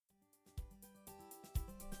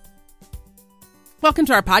Welcome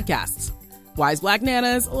to our podcasts, Wise Black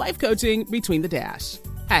Nanas, life coaching between the dash.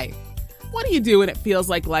 Hey, what do you do when it feels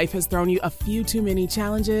like life has thrown you a few too many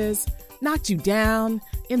challenges, knocked you down,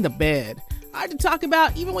 in the bed, hard to talk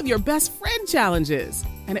about even with your best friend challenges,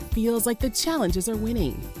 and it feels like the challenges are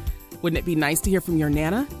winning? Wouldn't it be nice to hear from your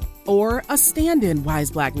Nana or a stand-in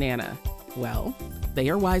Wise Black Nana? Well, they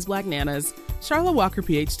are Wise Black Nanas, Charla Walker,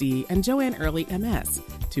 PhD, and Joanne Early, MS,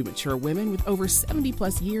 two mature women with over 70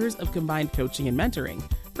 plus years of combined coaching and mentoring,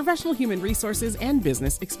 professional human resources, and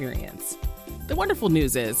business experience. The wonderful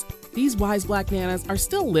news is, these Wise Black Nanas are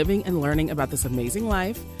still living and learning about this amazing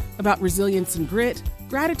life, about resilience and grit,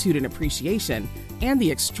 gratitude and appreciation, and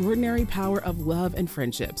the extraordinary power of love and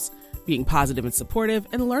friendships, being positive and supportive,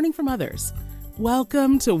 and learning from others.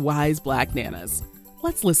 Welcome to Wise Black Nanas.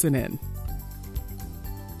 Let's listen in.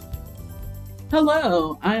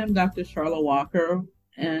 Hello, I am Dr. Charla Walker,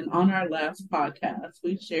 and on our last podcast,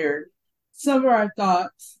 we shared some of our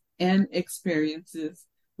thoughts and experiences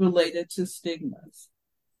related to stigmas.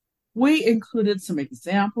 We included some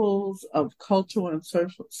examples of cultural and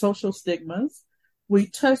social stigmas. We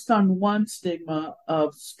touched on one stigma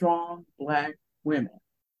of strong Black women.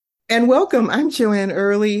 And welcome. I'm Joanne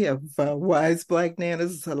Early of Wise Black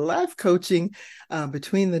Nanas, life coaching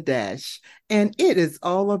between the dash. And it is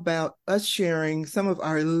all about us sharing some of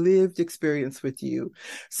our lived experience with you.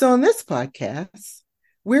 So on this podcast,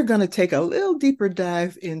 we're going to take a little deeper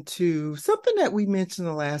dive into something that we mentioned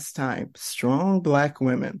the last time, strong Black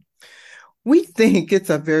women. We think it's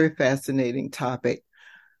a very fascinating topic.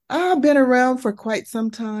 I've been around for quite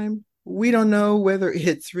some time. We don't know whether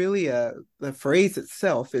it's really the phrase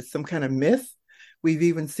itself is some kind of myth. We've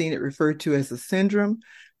even seen it referred to as a syndrome.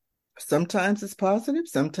 Sometimes it's positive,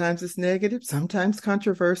 sometimes it's negative, sometimes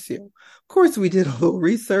controversial. Of course, we did a little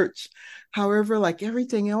research. However, like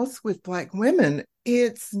everything else with Black women,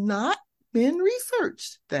 it's not been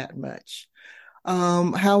researched that much.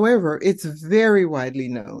 However, it's very widely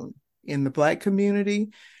known in the Black community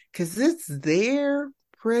because it's there,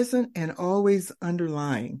 present, and always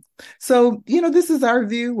underlying. So, this is our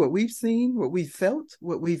view, what we've seen, what we've felt,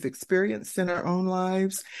 what we've experienced in our own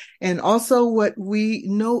lives, and also what we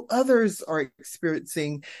know others are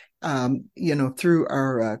experiencing, through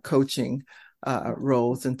our coaching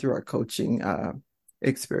roles and through our coaching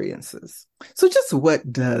experiences. So just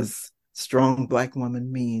what does strong Black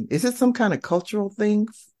woman mean? Is it some kind of cultural thing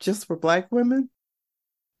just for Black women?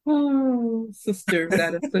 Oh, sister,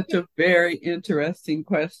 that is such a very interesting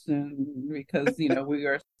question because, we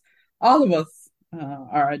are, all of us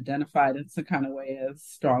are identified in some kind of way as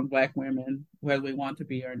strong Black women, whether we want to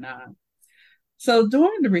be or not. So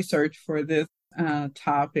doing the research for this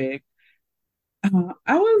topic,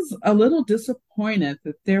 I was a little disappointed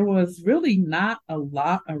that there was really not a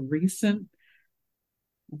lot of recent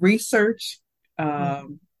research,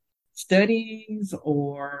 studies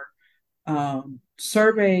or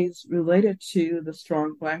surveys related to the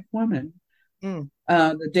strong Black woman.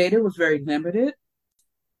 The data was very limited.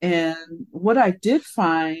 And what I did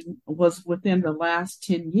find was within the last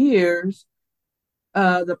 10 years,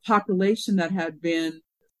 the population that had been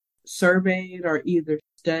surveyed or either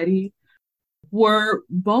studied were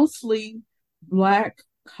mostly Black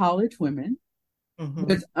college women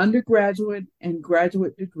with undergraduate and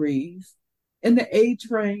graduate degrees in the age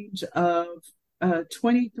range of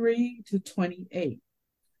 23 to 28.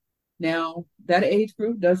 Now, that age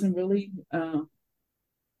group doesn't really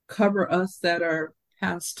cover us that are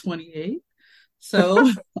past 28.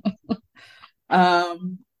 So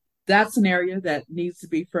that's an area that needs to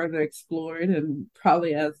be further explored, and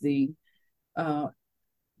probably as the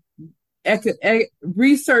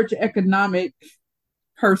research economic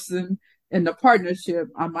person in the partnership,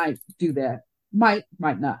 I might do that. Might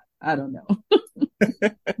not. I don't know.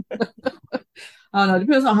 I don't know. It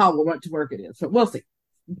depends on how much work it is. So we'll see.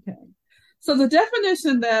 Okay. So the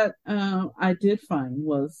definition that I did find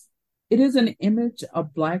was, it is an image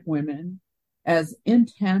of Black women as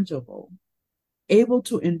intangible, able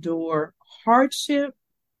to endure hardship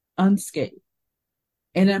unscathed,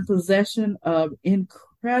 and in possession of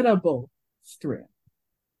incredible strength.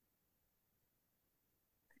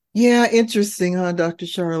 Yeah, interesting, huh, Dr.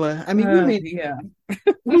 Charla? I mean,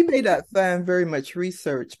 we may not find very much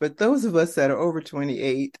research, but those of us that are over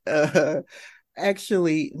 28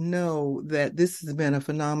 actually know that this has been a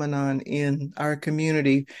phenomenon in our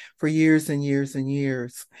community for years and years and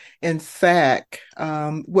years. In fact,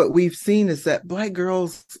 what we've seen is that Black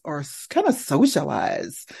girls are kind of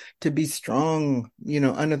socialized to be strong,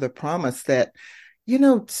 under the promise that,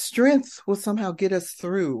 strength will somehow get us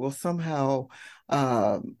through, will somehow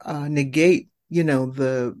negate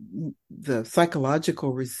the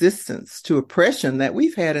psychological resistance to oppression that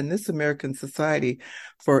we've had in this American society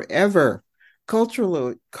forever.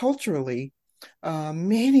 Culturally,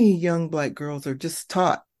 many young Black girls are just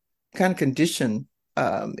taught, kind of conditioned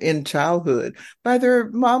in childhood by their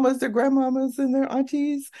mamas, their grandmamas, and their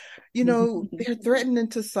aunties. They're threatened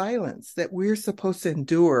into silence that we're supposed to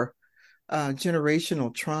endure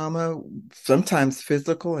generational trauma, sometimes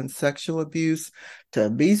physical and sexual abuse, to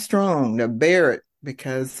be strong, to bear it,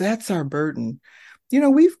 because that's our burden.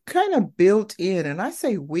 We've kind of built in, and I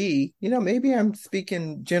say we, maybe I'm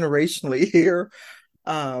speaking generationally here,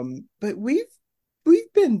 but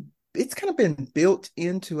it's kind of been built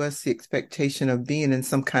into us, the expectation of being in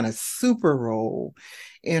some kind of super role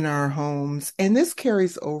in our homes. And this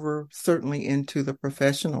carries over certainly into the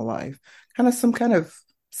professional life, kind of some kind of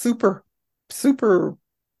super,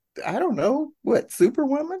 I don't know, what,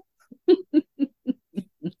 superwoman?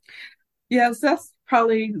 Yes, that's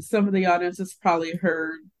probably some of the audience has probably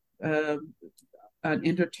heard an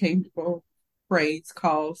interchangeable phrase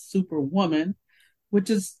called superwoman, which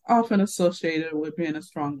is often associated with being a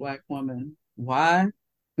strong Black woman. Why?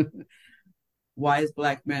 Wise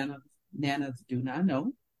Black nanas do not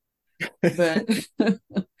know. But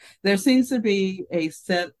there seems to be a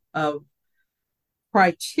set of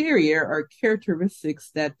criteria or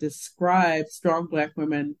characteristics that describe strong Black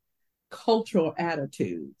women cultural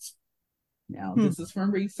attitudes. Now, this is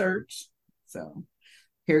from research, so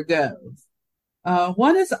here goes.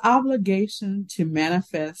 One is obligation to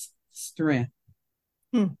manifest strength.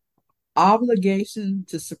 Obligation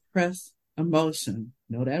to suppress emotion.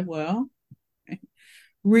 Know that well.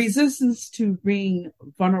 Resistance to being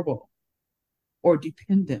vulnerable or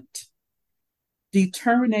dependent.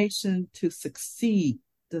 Determination to succeed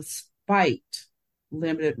despite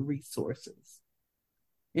limited resources.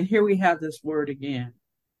 And here we have this word again,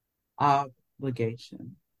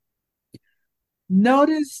 obligation.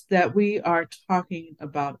 Notice that we are talking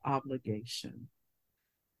about obligation.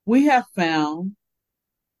 We have found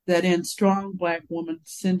that in strong Black woman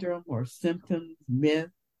syndrome or symptoms, myth,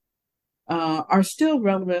 are still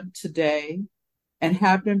relevant today and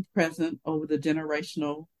have been present over the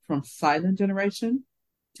generational, from silent generation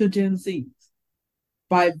to Gen Zs,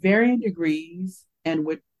 by varying degrees and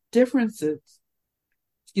with different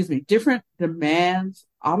demands,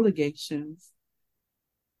 obligations.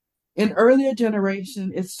 In earlier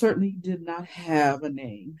generation, it certainly did not have a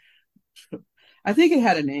name. I think it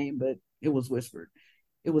had a name, but it was whispered.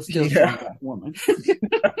 It was still strong Black woman.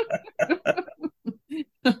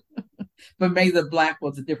 But maybe the Black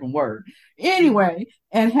was a different word. Anyway,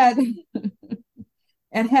 and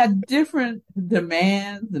had different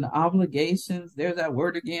demands and obligations. There's that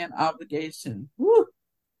word again, obligation. Woo,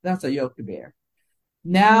 that's a yoke to bear.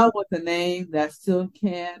 Now with a name that still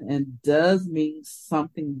can and does mean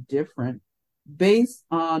something different based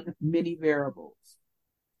on many variables.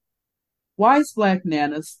 Wise Black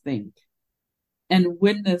nanas think and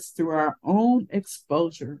witness through our own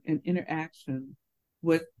exposure and interaction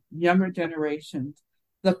with younger generations,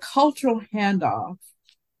 the cultural handoff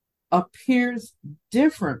appears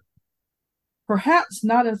different, perhaps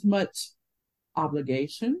not as much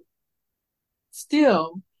obligation,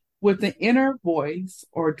 still with the inner voice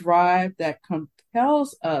or drive that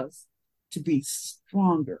compels us to be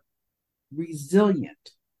stronger,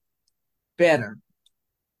 resilient, better.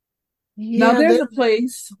 Now, there's a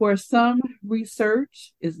place where some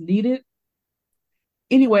research is needed.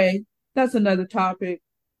 Anyway, that's another topic,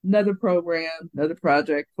 another program, another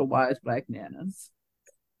project for Wise Black Nanas.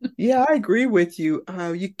 Yeah, I agree with you.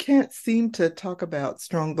 You can't seem to talk about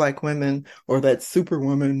strong Black women or that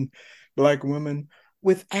superwoman Black woman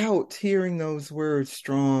without hearing those words: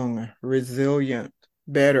 strong, resilient,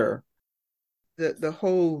 better. The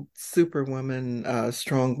whole superwoman,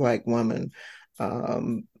 strong Black woman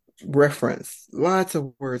reference, lots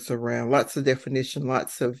of words around, lots of definition,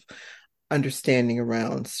 lots of understanding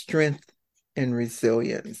around strength and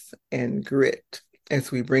resilience and grit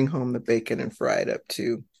as we bring home the bacon and fry it up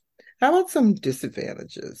too. How about some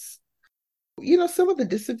disadvantages? Some of the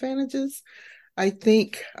disadvantages, I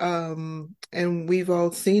think, and we've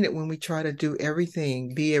all seen it when we try to do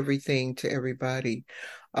everything, be everything to everybody,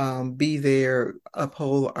 be there,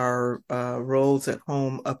 uphold our roles at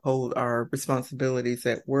home, uphold our responsibilities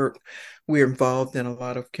at work. We're involved in a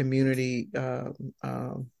lot of community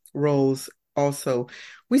roles. Also,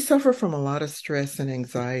 we suffer from a lot of stress and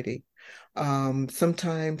anxiety.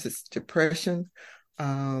 Sometimes it's depression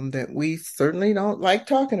that we certainly don't like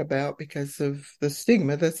talking about because of the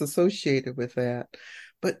stigma that's associated with that.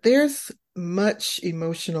 But there's much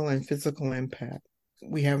emotional and physical impact.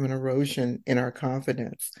 We have an erosion in our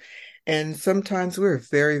confidence. And sometimes we're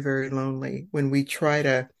very, very lonely when we try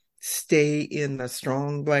to stay in the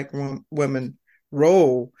strong Black woman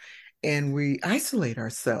role and we isolate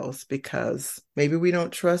ourselves because maybe we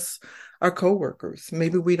don't trust our coworkers.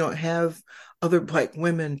 Maybe we don't have other Black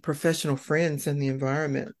women, professional friends in the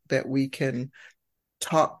environment that we can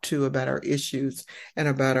talk to about our issues and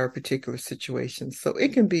about our particular situations. So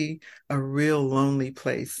it can be a real lonely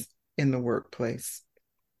place in the workplace.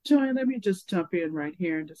 Joanne, let me just jump in right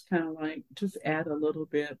here and just kind of like just add a little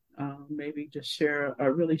bit, maybe just share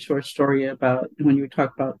a really short story about when you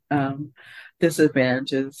talk about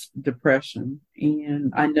disadvantages, depression.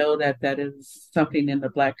 And I know that that is something in the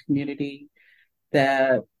Black community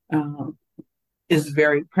that is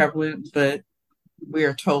very prevalent, but we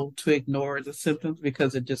are told to ignore the symptoms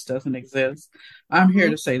because it just doesn't exist. I'm here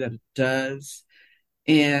to say that it does,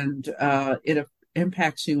 and it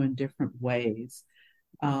impacts you in different ways.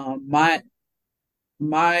 My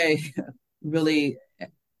really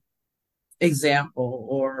example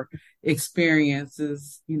or experience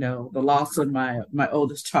is, the loss of my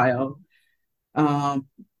oldest child, um,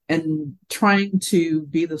 and trying to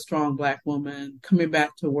be the strong Black woman, coming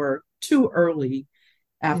back to work too early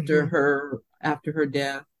after Mm-hmm. her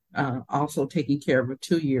death, also taking care of a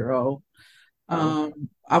 2-year old. Oh.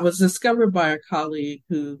 I was discovered by a colleague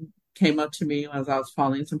who came up to me as I was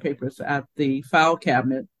filing some papers at the file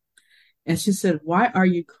cabinet. And she said, "Why are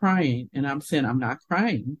you crying?" And I'm saying, "I'm not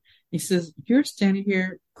crying." He says, "You're standing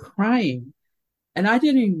here crying." And I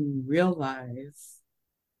didn't even realize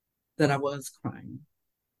that I was crying.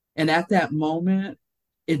 And at that moment,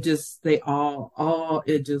 it just,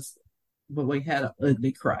 it just, but we had an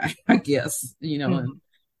ugly cry, I guess, Mm-hmm. and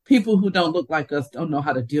people who don't look like us don't know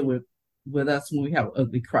how to deal with us when we have an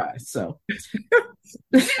ugly cry. So,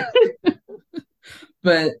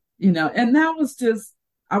 but, and that was just,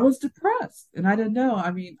 I was depressed and I didn't know.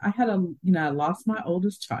 I mean, I lost my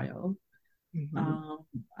oldest child. Mm-hmm. Um,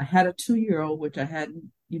 I had a 2-year old, which I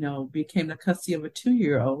hadn't, became the custody of a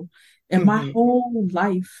 2-year old. And my Mm-hmm. whole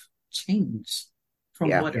life changed from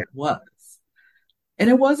Yeah. what it was. And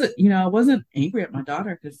it wasn't, I wasn't angry at my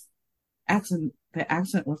daughter because the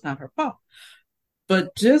accident was not her fault.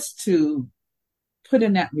 But just to put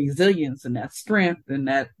in that resilience and that strength and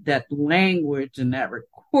that language and that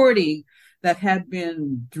recording that had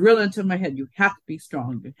been drilled into my head, you have to be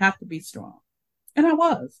strong, you have to be strong. And I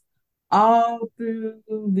was all through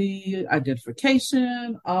the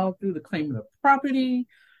identification, all through the claiming of property,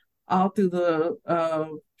 all through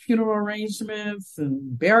the funeral arrangements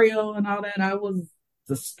and burial and all that. I was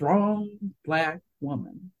the strong Black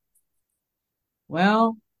woman.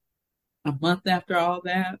 Well, a month after all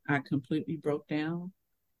that, I completely broke down.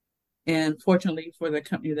 And fortunately for the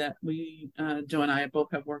company that Joe and I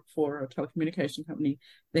both have worked for, a telecommunication company,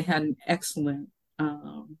 they had an excellent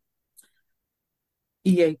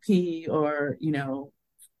EAP or,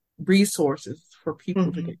 resources for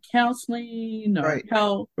people to Mm-hmm. get counseling or Right.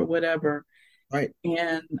 help or whatever. Right.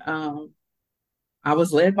 And I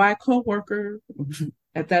was led by a coworker.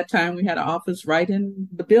 At that time, we had an office right in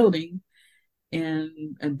the building,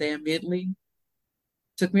 and they immediately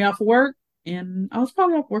took me off of work, and I was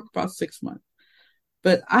probably off work about 6 months.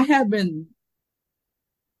 But I have been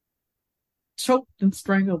choked and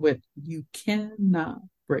strangled with "you cannot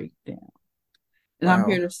break down," and I'm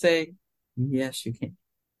here Wow. to say, yes, you can.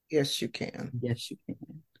 Yes, you can. Yes, you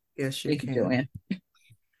can. Yes, you Thank you, can. Joanne.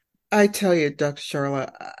 I tell you, Dr.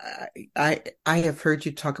 Charla, I have heard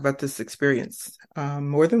you talk about this experience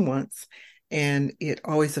more than once, and it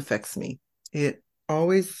always affects me. It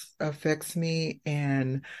always affects me,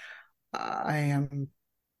 and I am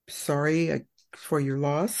sorry for your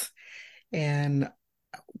loss. And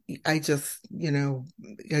I just,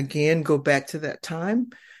 again, go back to that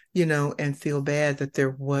time, and feel bad that there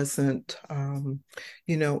wasn't,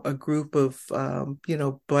 a group of,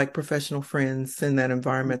 Black professional friends in that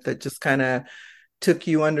environment that just kind of took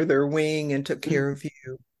you under their wing and took care of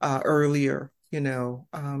you earlier,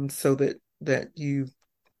 so that you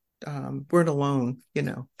weren't alone,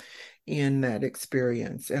 in that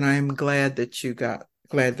experience. And I'm glad that you got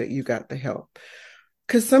the help.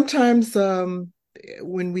 Because sometimes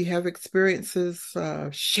when we have experiences,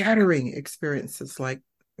 shattering experiences like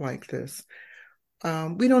this,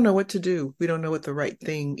 we don't know what to do. We don't know what the right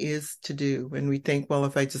thing is to do, and we think, well,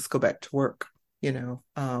 if I just go back to work,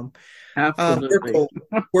 work Absolutely.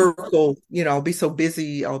 will, I'll be so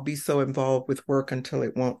busy, I'll be so involved with work until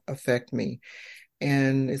it won't affect me.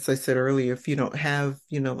 And as I said earlier, if you don't have,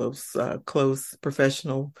 those close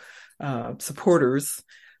professional supporters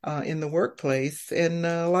in the workplace, and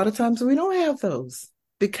a lot of times we don't have those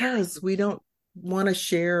because we don't want to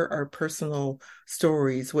share our personal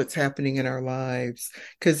stories, what's happening in our lives,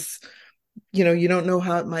 because you don't know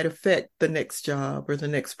how it might affect the next job or the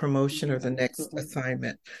next promotion or the next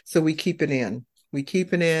assignment. So we keep it in. We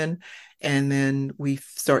keep it in, and then we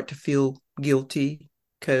start to feel guilty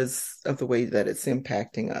because of the way that it's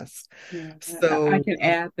impacting us. Yeah. So I can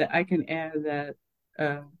add that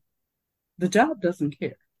the job doesn't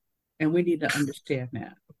care, and we need to understand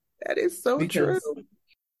that. That is so true.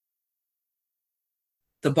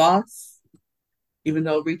 The boss, even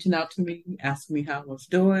though reaching out to me, asking me how I was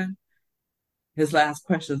doing, his last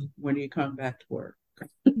question, when are you coming back to work?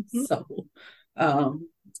 So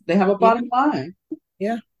they have a bottom line.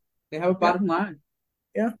 Yeah. They have a bottom line.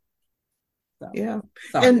 Yeah. So, yeah.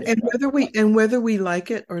 And whether we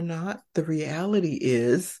like it or not, the reality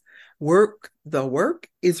is the work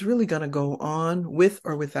is really going to go on with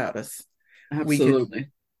or without us.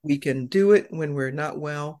 Absolutely. We can do it when we're not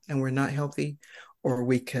well and we're not healthy, or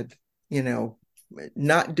we could,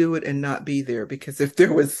 not do it and not be there. Because if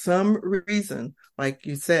there was some reason, like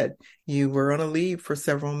you said, you were on a leave for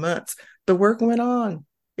several months, the work went on.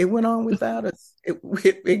 It went on without us.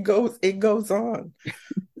 It goes on.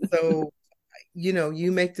 So,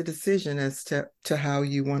 you make the decision as to how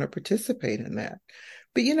you want to participate in that.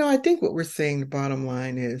 But, I think what we're saying, the bottom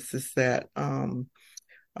line is that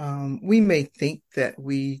we may think that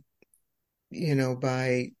we,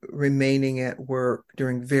 by remaining at work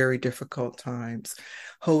during very difficult times,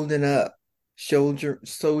 holding up,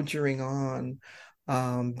 soldiering on,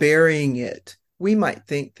 burying it, we might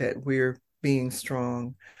think that we're being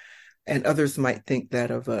strong, and others might think that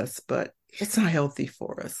of us, but it's not healthy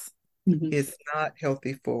for us. Mm-hmm. It's not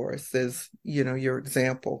healthy for us, as, your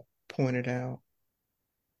example pointed out.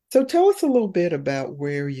 So tell us a little bit about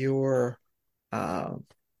where your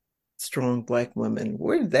Strong Black Women,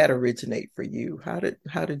 where did that originate for you? What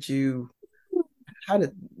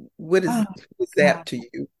is that to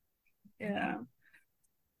you? Yeah.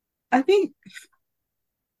 I think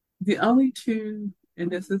the only two, and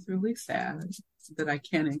this is really sad, that I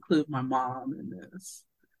can't include my mom in this,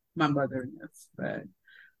 my mother in this, but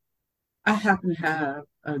I happen to have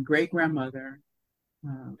a great grandmother,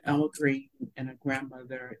 Elma Green, and a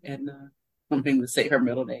grandmother, and I'm going to say her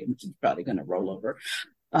middle name, which is probably going to roll over,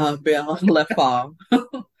 Belle Lefau,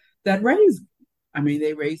 that raised me. I mean,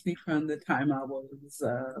 they raised me from the time I was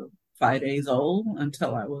 5 days old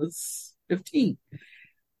until I was 15.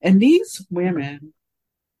 And these women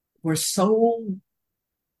were so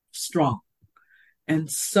strong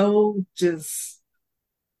and so just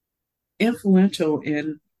influential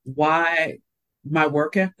in why my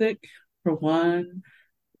work ethic, for one,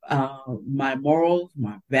 my morals,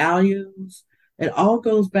 my values, it all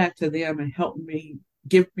goes back to them and helped me,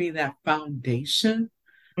 give me that foundation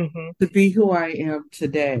to be who I am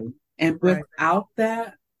today. And without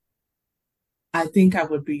that, I think I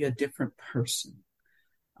would be a different person.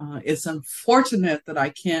 It's unfortunate that I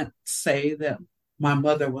can't say that my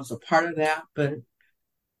mother was a part of that, but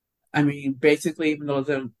I mean, basically, even though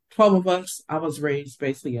there were 12 of us, I was raised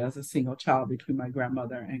basically as a single child between my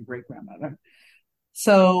grandmother and great grandmother.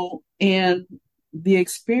 So, and the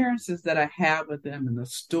experiences that I have with them and the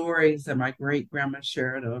stories that my great grandma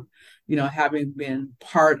shared of, having been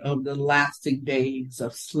part of the lasting days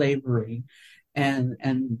of slavery and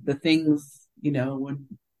the things, when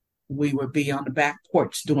we would be on the back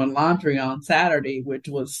porch doing laundry on Saturday, which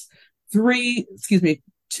was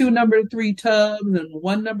two number 3 tubs and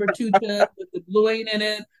one number 2 tub with the bluing in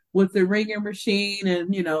it, with the wringer machine,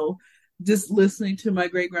 and, just listening to my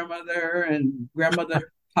great grandmother and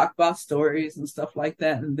grandmother talk about stories and stuff like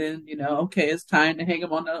that. And then, okay, it's time to hang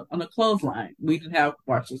them on a clothesline. We didn't have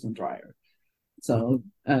washers and dryers. So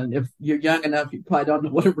if you're young enough, you probably don't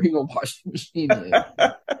know what a wringer washing machine is.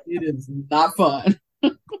 It is not fun.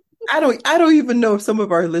 I don't even know if some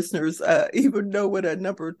of our listeners even know what a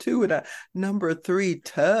number 2 and a number 3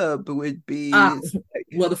 tub would be.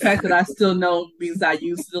 Well, the fact that I still know means I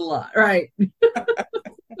use it a lot, right?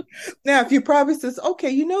 Now, if you probably says,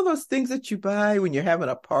 okay, those things that you buy when you're having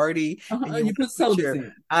a party, and you put sodas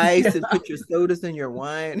in ice and put your sodas in your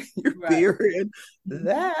wine, your beer in,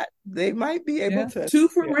 that they might be able to. 2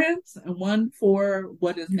 for rinse and 1 for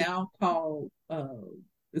what is now called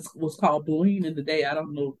it was called bluing in the day. I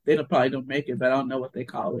don't know. They probably don't make it, but I don't know what they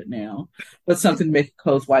call it now. But something to make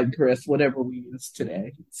clothes white and crisp, whatever we use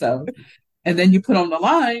today. So, and then you put on the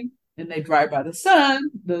line and they dry by the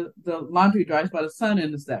sun. The laundry dries by the sun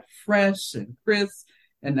and it's that fresh and crisp,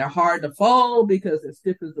 and they're hard to fold because they're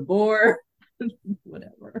stiff as the board,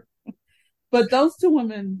 whatever. But those 2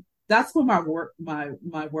 women, that's where my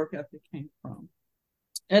work ethic came from.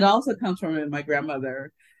 It also comes from my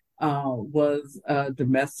grandmother, was a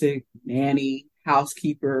domestic nanny,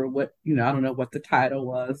 housekeeper. I don't know what the title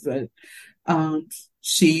was, but um,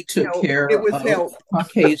 she took care it was of help.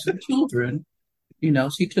 Caucasian children.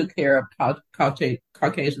 She took care of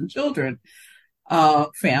Caucasian children,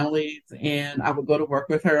 families, and I would go to work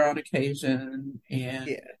with her on occasion, and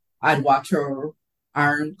Yeah. I'd watch her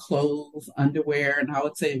iron clothes, underwear, and I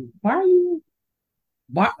would say, why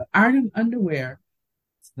ironing underwear?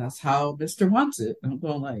 That's how Mr. wants it. And I'm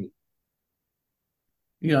going like,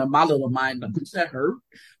 my little mind, that hurt.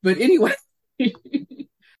 But anyway, the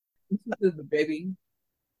baby,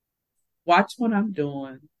 watch what I'm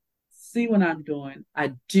doing, see what I'm doing.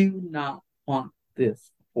 I do not want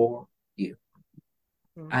this for you.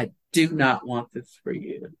 I do not want this for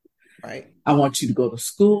you. Right. I want you to go to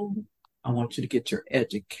school. I want you to get your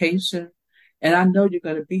education. And I know you're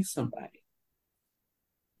going to be somebody.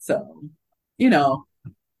 So,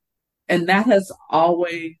 and that has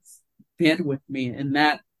always been with me. And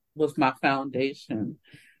that was my foundation.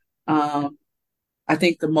 I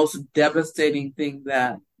think the most devastating thing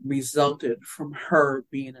that resulted from her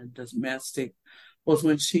being a domestic was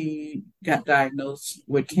when she got diagnosed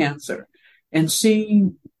with cancer. And she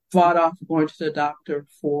fought off going to the doctor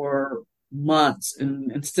for months.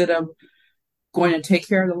 And instead of going to take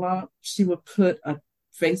care of the lump, she would put a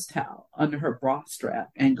face towel under her bra strap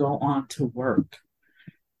and go on to work.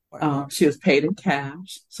 Wow. She was paid in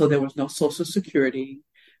cash, so there was no Social Security.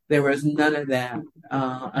 There was none of that,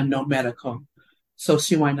 and no medical. So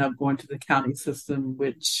she wound up going to the county system,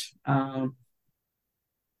 which was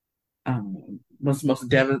the most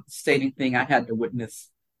devastating thing I had to witness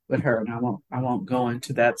with her. And I won't go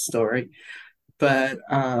into that story, but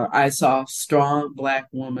I saw a strong Black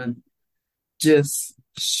woman just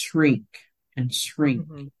shrink and shrink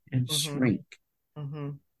and shrink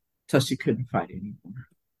till she couldn't fight anymore.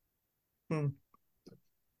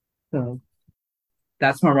 So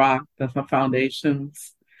that's my rock. That's my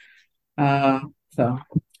foundations. Yeah,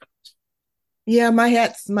 my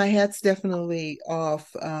hat's definitely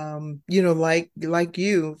off. Like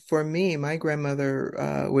you, for me, my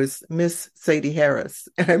grandmother was Miss Sadie Harris.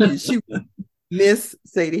 I mean, she was Miss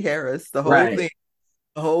Sadie Harris, the whole right. thing,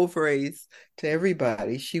 the whole phrase to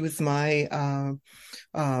everybody. She was my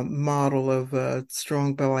model of a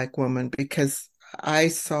strong Black woman, because I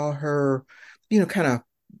saw her, kind of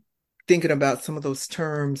thinking about some of those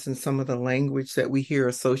terms and some of the language that we hear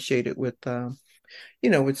associated with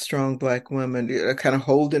with strong Black women, kind of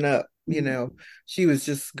holding up, she was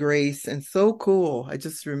just grace and so cool. I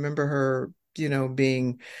just remember her,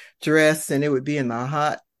 being dressed, and it would be in the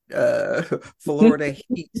hot Florida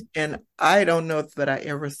heat. And I don't know that I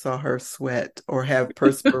ever saw her sweat or have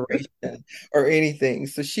perspiration or anything.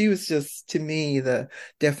 So she was just, to me, the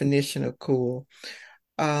definition of cool.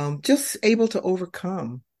 Just able to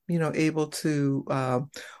overcome, able to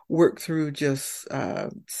work through just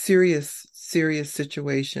serious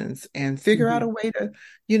situations and figure out a way to,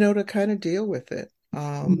 to kind of deal with it.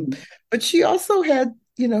 But she also had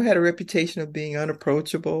a reputation of being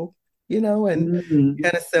unapproachable, and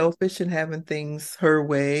kind of selfish and having things her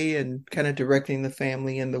way and kind of directing the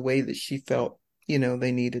family in the way that she felt,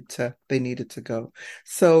 they needed to go.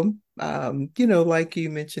 So, like you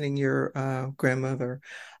mentioning your grandmother,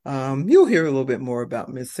 you'll hear a little bit more about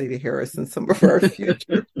Miss Sadie Harris in some of our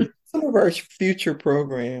future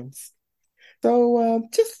programs. So,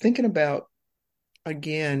 just thinking about,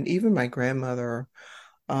 again, even my grandmother,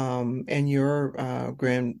 and your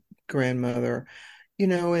grandmother,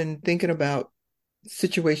 and thinking about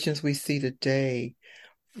situations we see today,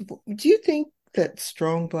 do you think that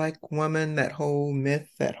strong Black woman, that whole myth,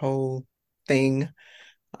 that whole thing,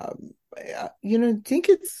 think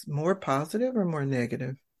it's more positive or more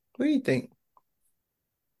negative? What do you think?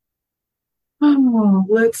 Oh,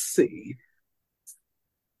 let's see.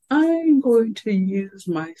 I'm going to use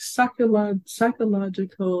my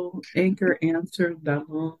psychological anchor answer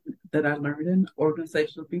that I learned in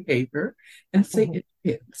organizational behavior and say it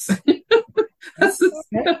depends. That's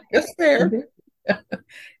fair.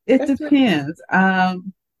 It depends. I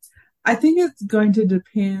think it's going to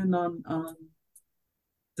depend on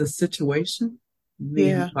the situation, the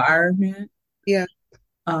environment, the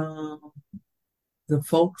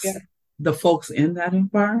folks in that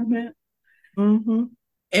environment.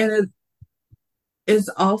 And it is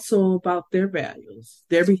also about their values,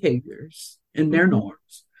 their behaviors, and their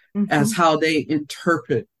norms as how they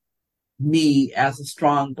interpret me as a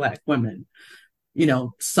strong Black woman.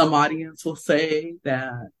 Some audience will say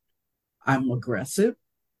that I'm aggressive.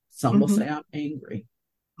 Some will say I'm angry.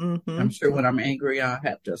 I'm sure when I'm angry, I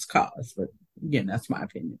have just cause, but again, that's my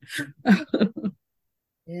opinion.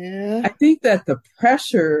 Yeah. I think that the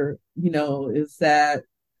pressure, is that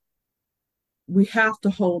we have to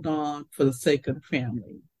hold on for the sake of the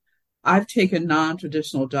family. I've taken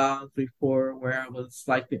non-traditional jobs before where I was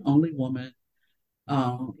like the only woman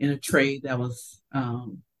in a trade that was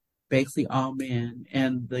basically all men,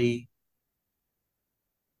 and the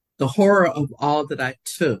horror of all that I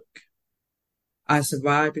took, I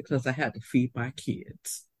survived because I had to feed my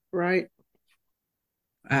kids. Right.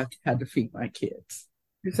 I had to feed my kids.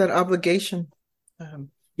 It's that obligation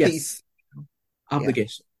Yes, piece. Yeah.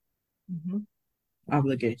 obligation, Mm-hmm.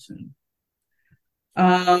 obligation.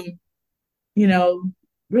 Um, you know,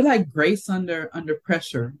 we're like grace under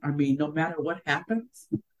pressure. I mean, no matter what happens,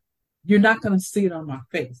 you're not going to see it on my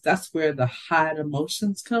face. That's where the hide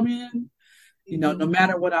emotions come in. No Mm-hmm.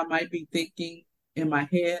 matter what I might be thinking in my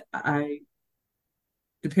head,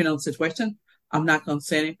 depending on the situation, I'm not going to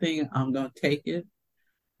say anything. I'm going to take it.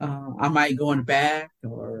 I might go in the back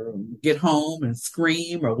or get home and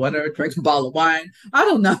scream or whatever, drink a bottle of wine. I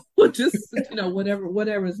don't know. Just,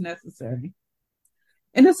 whatever is necessary.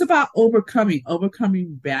 And it's about overcoming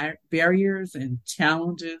barriers and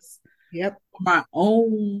challenges Yep. for my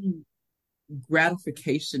own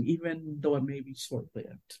gratification, even though it may be short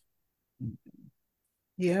lived.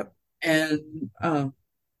 Yep. And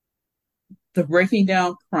the breaking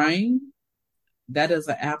down crying, that is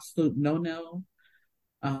an absolute no.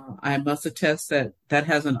 I must attest that that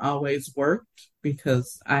hasn't always worked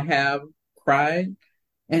because I have cried.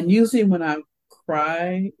 And usually when I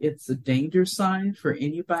cry, it's a danger sign for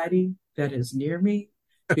anybody that is near me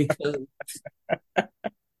because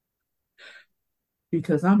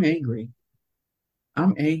I'm angry.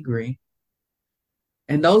 I'm angry.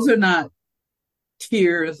 And those are not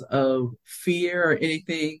tears of fear or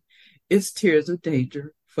anything. It's tears of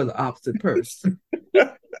danger for the opposite person.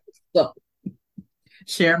 So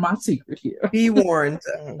share my secret here. Be warned.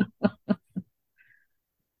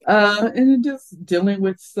 And just dealing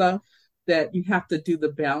with stuff that you have to do the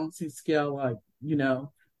balancing scale, like,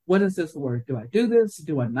 what is this word? Do I do this?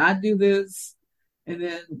 Do I not do this? And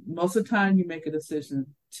then most of the time you make a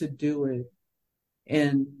decision to do it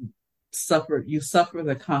and you suffer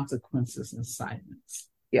the consequences in silence.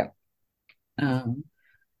 Yeah. And,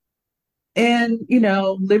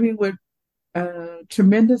 living with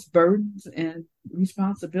tremendous burdens and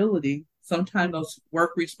responsibility. Sometimes those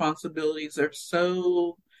work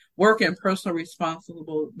and personal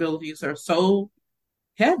responsibilities are so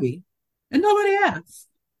heavy and nobody asks.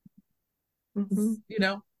 Mm-hmm.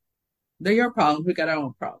 They're your problems. We got our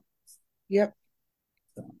own problems. Yep.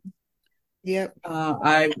 So, yep.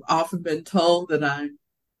 I've often been told that I'm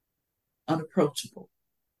unapproachable.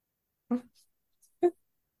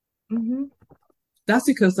 Mm-hmm. That's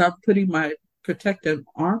because I'm putting my protective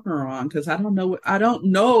armor on because I don't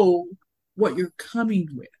know what you're coming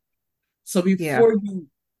with. So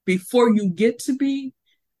before you get to me,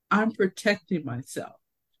 I'm protecting myself.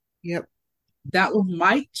 Yep. That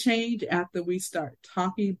might change after we start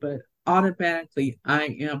talking, but automatically I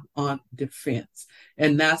am on defense.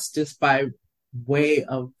 And that's just by way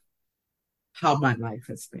of how my life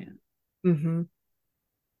has been. Mm-hmm.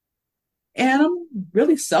 And I'm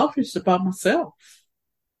really selfish about myself.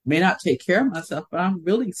 May not take care of myself, but I'm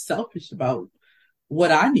really selfish about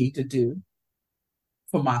what I need to do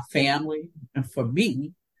for my family and for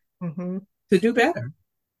me Mm-hmm. to do better.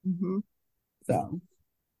 Mm-hmm. So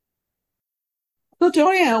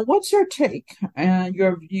Joanne, what's your take and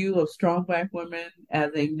your view of strong Black women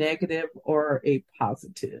as a negative or a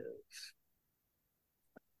positive?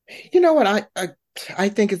 You know what? I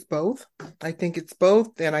think it's both. I think it's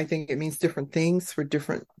both, and I think it means different things for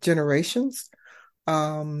different generations.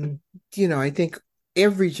 I think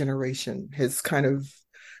every generation has kind of,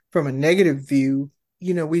 from a negative view,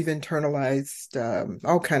 we've internalized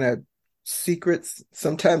all kind of secrets,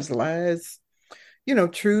 sometimes lies,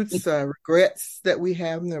 truths, regrets that we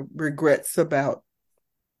have, and the regrets about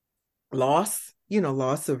loss,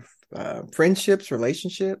 loss of friendships,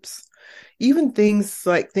 relationships, even things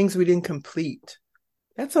we didn't complete.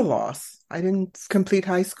 That's a loss. I didn't complete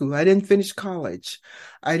high school. I didn't finish college.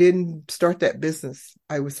 I didn't start that business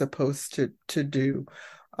I was supposed to do.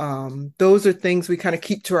 Those are things we kind of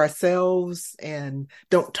keep to ourselves and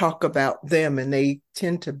don't talk about them. And they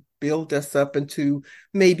tend to build us up into,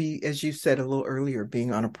 maybe, as you said a little earlier,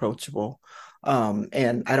 being unapproachable.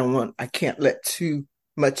 And I can't let too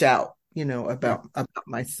much out, about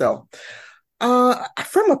myself.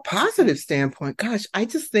 From a positive standpoint, gosh, I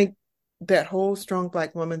just think that whole strong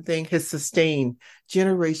Black woman thing has sustained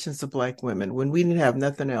generations of Black women when we didn't have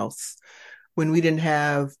nothing else, when we didn't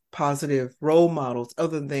have positive role models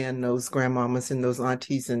other than those grandmamas and those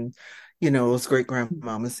aunties and, those great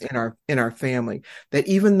grandmamas in our family, that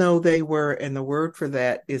even though they were, and the word for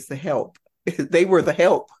that is the help, they were the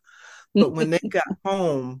help. But when they got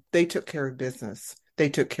home, they took care of business. They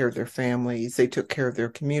took care of their families. They took care of their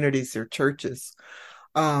communities, their churches.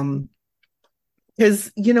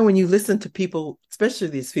 Because, when you listen to people, especially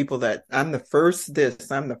these people that I'm the first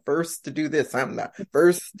this, I'm the first to do this, I'm the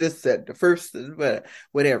first this, that, the first,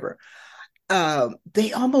 whatever.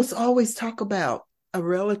 They almost always talk about a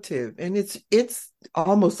relative, and it's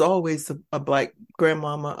almost always a Black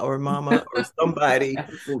grandmama or mama or somebody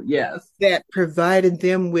yes, that provided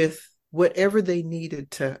them with whatever they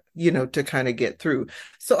needed to, to kind of get through.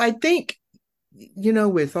 So I think,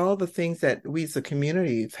 with all the things that we as a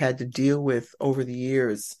community have had to deal with over the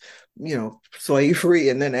years, slavery,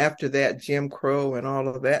 and then after that, Jim Crow and all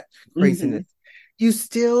of that craziness, you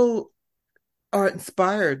still are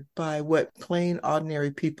inspired by what plain,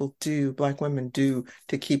 ordinary people do, Black women do,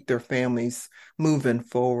 to keep their families moving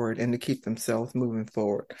forward and to keep themselves moving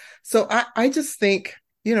forward. So I just think,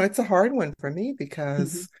 it's a hard one for me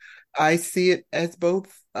because I see it as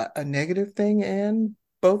both a negative thing and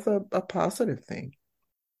both a positive thing.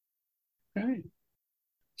 Right.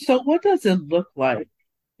 So what does it look like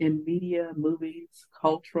in media, movies,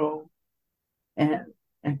 cultural, and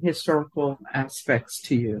historical aspects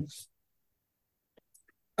to you?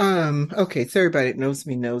 Okay, so everybody that knows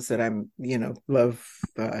me knows that I'm, love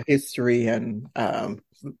history and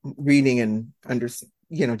reading and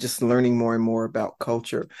just learning more and more about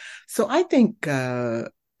culture. So I think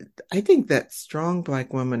that strong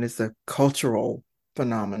Black woman is a cultural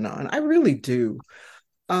phenomenon. I really do.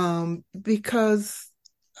 Because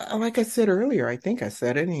like I said earlier, I think I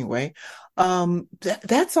said anyway,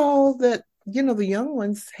 that's all that, the young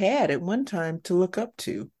ones had at one time to look up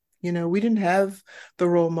to. We didn't have the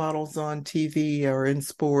role models on TV or in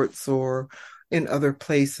sports or in other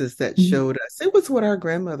places that showed us. It was what our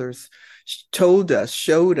grandmothers told us,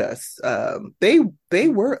 showed us. They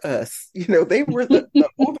were us, they were the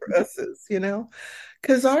older us's,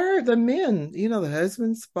 because the men, the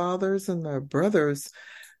husbands, fathers, and the brothers,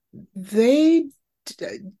 they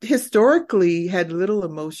historically had little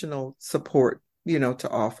emotional support, to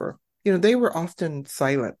offer. They were often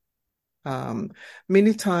silent.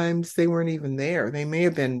 Many times they weren't even there. They may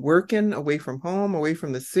have been working away from home, away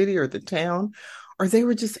from the city or the town, or they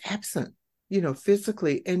were just absent,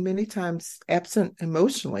 physically, and many times absent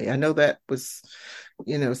emotionally. I know that was,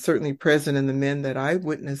 certainly present in the men that I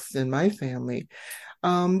witnessed in my family.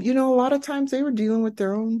 A lot of times they were dealing with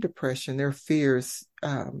their own depression, their fears,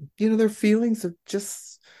 their feelings of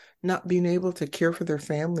just not being able to care for their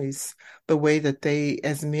families the way that they,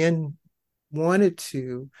 as men, wanted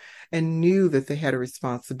to and knew that they had a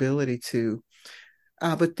responsibility to.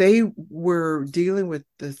 But they were dealing with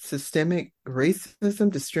the systemic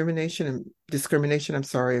racism, discrimination,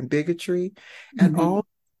 and bigotry, and all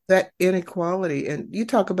that inequality. And you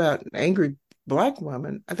talk about angry Black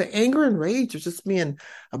woman, the anger and rage of just being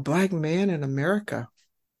a Black man in America.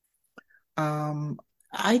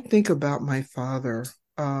 I think about my father,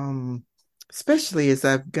 especially as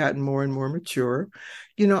I've gotten more and more mature.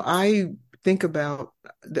 I think about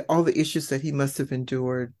all the issues that he must have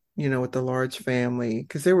endured, with the large family,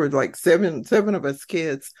 because there were like seven of us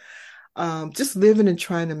kids, just living and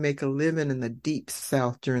trying to make a living in the deep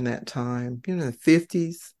South during that time, the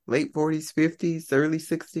 50s, late 40s, 50s, early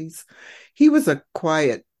 60s. He was a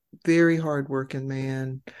quiet, very hardworking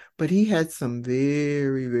man, but he had some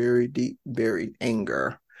very, very deep buried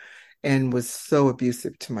anger and was so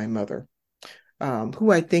abusive to my mother.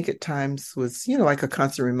 Who I think at times was, like a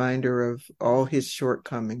constant reminder of all his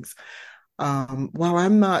shortcomings. While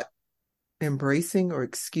I'm not embracing or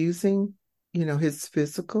excusing, his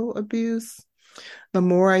physical abuse, the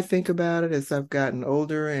more I think about it as I've gotten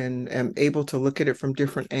older and am able to look at it from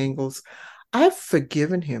different angles, I've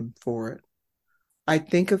forgiven him for it. I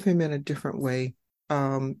think of him in a different way.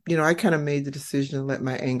 I kind of made the decision to let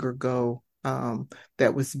my anger go.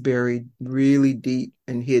 That was buried really deep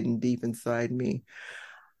and hidden deep inside me.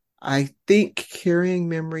 I think carrying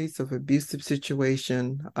memories of abusive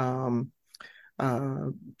situation,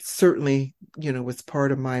 certainly, was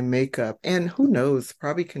part of my makeup, and who knows,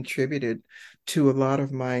 probably contributed to a lot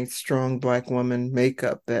of my strong Black woman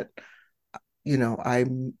makeup that,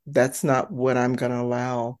 that's not what I'm going to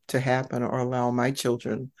allow to happen or allow my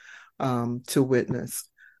children, to witness.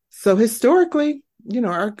 So historically,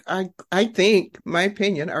 I think, my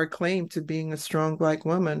opinion, our claim to being a strong Black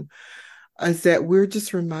woman is that we're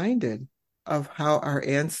just reminded of how our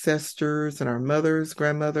ancestors and our mothers,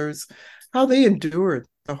 grandmothers, how they endured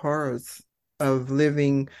the horrors of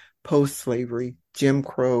living post-slavery, Jim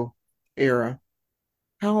Crow era.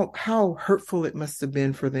 how hurtful it must have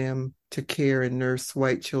been for them to care and nurse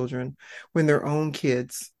white children when their own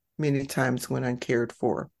kids many times went uncared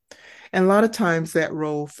for. And a lot of times that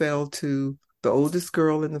role fell to the oldest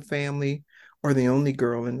girl in the family or the only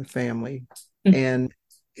girl in the family. And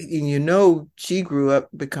you know, she grew up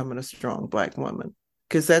becoming a strong Black woman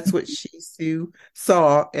because that's what she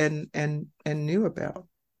saw and knew about.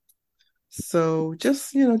 So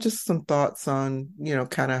just, just some thoughts on,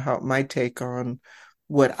 kind of how my take on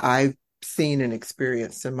what I've seen and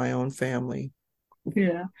experienced in my own family.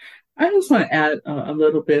 Yeah. I just want to add a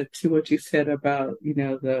little bit to what you said about,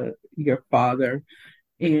 your father.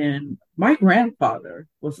 And my grandfather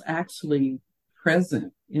was actually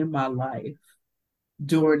present in my life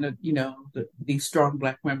during these strong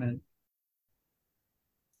Black women,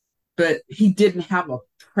 but he didn't have a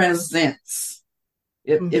presence,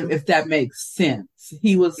 if that makes sense.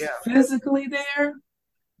 He was physically there,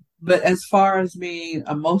 but as far as me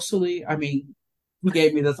emotionally, I mean, he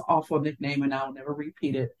gave me this awful nickname and I'll never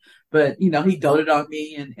repeat it. But, he doted on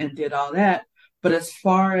me and did all that. But as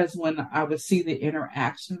far as when I would see the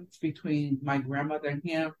interactions between my grandmother and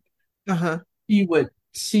him,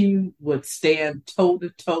 she would stand toe to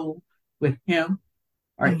toe with him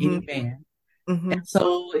or any man. And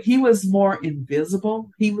so he was more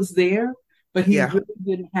invisible. He was there, but he really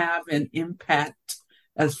didn't have an impact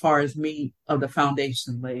as far as me of the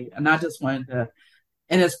foundation laid. And I just wanted to,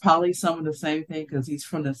 and it's probably some of the same thing because he's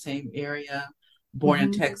from the same area, born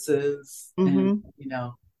in Texas, and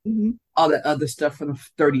all that other stuff from the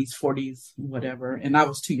 30s, 40s, whatever. And I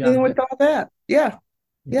was too young. With all that, yeah.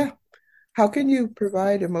 How can you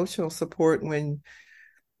provide emotional support when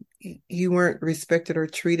you weren't respected or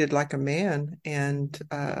treated like a man? And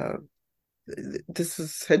had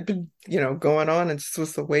been, going on, and this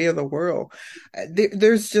was the way of the world.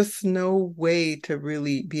 There's just no way to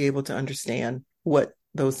really be able to understand what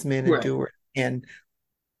those men endured, and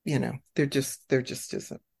there just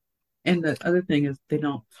isn't. And the other thing is they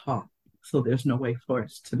don't talk, so there's no way for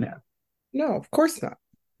us to know. No, of course not.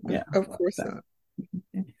 Yeah, of course not.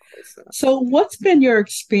 So, what's been your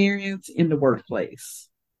experience in the workplace?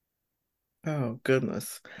 Oh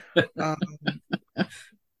goodness. Since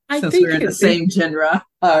we're in the same genre.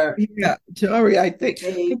 Yeah, Jory, I think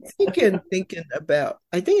thinking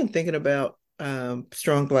about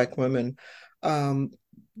strong Black women,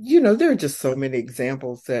 there are just so many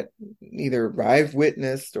examples that either I've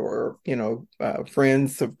witnessed or,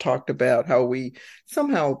 friends have talked about how we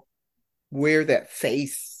somehow wear that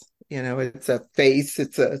face. It's a face,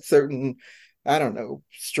 it's a certain, I don't know,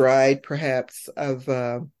 stride perhaps of,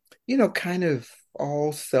 kind of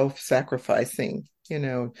all self-sacrificing,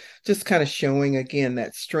 just kind of showing again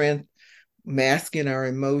that strength, masking our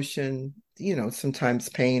emotion, sometimes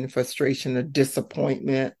pain, frustration, or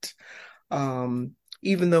disappointment.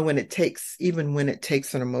 Even when it takes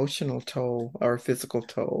an emotional toll or a physical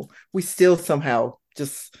toll, we still somehow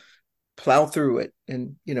just plow through it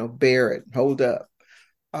and, bear it, hold up.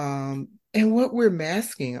 And what we're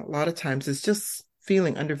masking a lot of times is just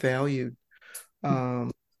feeling undervalued,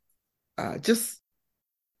 just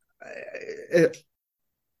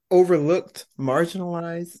overlooked,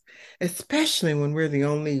 marginalized, especially when we're the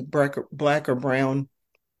only black or brown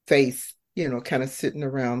face, kind of sitting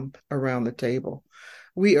around the table.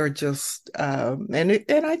 We are just, and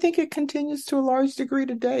I think it continues to a large degree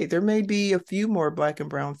today. There may be a few more Black and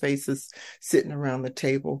brown faces sitting around the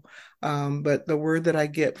table, but the word that I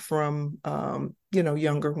get from,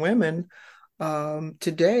 younger women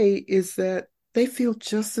today is that they feel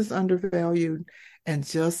just as undervalued and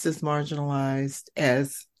just as marginalized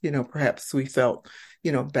as, perhaps we felt,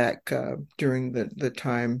 back during the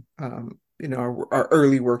time, our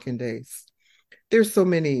early working days. There's so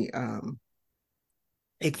many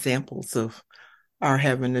examples of our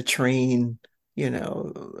having to train,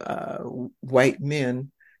 white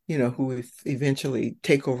men, who eventually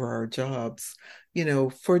take over our jobs,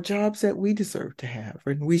 for jobs that we deserve to have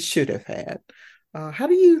and we should have had. How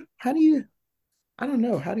do you, I don't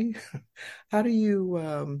know, how can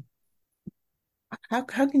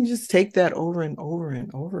you just take that over and over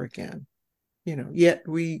and over again? Yet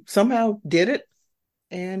we somehow did it,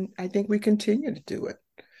 and I think we continue to do it.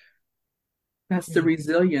 That's the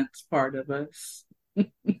resilience part of us.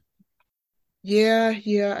 Yeah,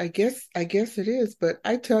 I guess it is. But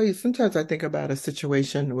I tell you, sometimes I think about a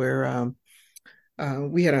situation where I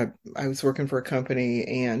was working for a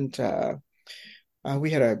company, and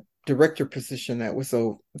we had a director position that was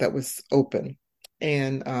open,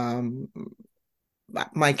 and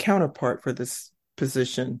my counterpart for this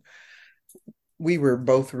position, we were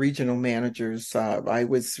both regional managers. I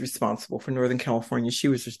was responsible for Northern California. She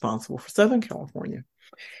was responsible for Southern California.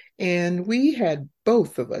 And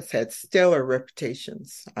both of us had stellar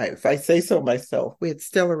reputations. If I say so myself, we had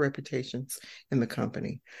stellar reputations in the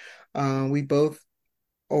company. We both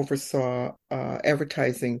oversaw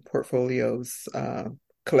advertising portfolios,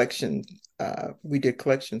 collection. We did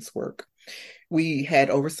collections work. We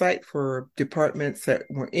had oversight for departments that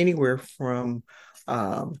were anywhere from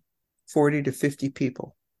 40 to 50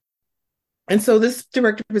 people. And so this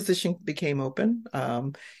director position became open.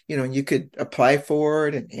 You could apply for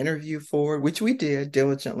it and interview for it, which we did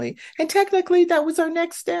diligently. And technically, that was our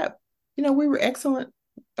next step. We were excellent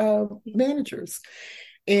managers,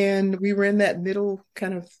 and we were in that middle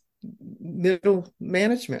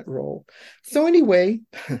management role. So anyway,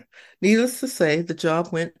 needless to say, the job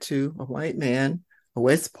went to a white man, a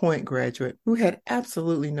West Point graduate who had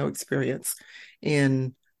absolutely no experience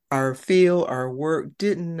in our field, our work,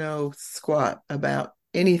 didn't know squat about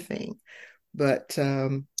anything. But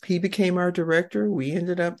he became our director. We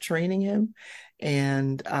ended up training him,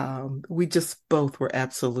 and we just both were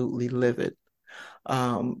absolutely livid.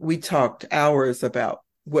 We talked hours about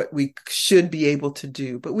what we should be able to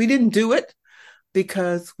do, but we didn't do it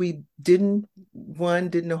because we didn't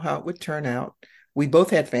know how it would turn out. We both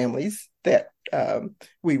had families that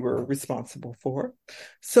we were responsible for.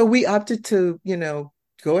 So we opted to,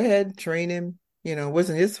 go ahead, train him. It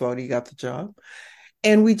wasn't his fault he got the job.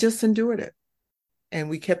 And we just endured it.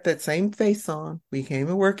 And we kept that same face on. We came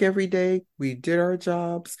to work every day. We did our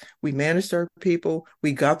jobs. We managed our people.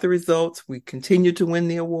 We got the results. We continued to win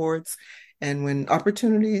the awards. And when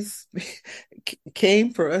opportunities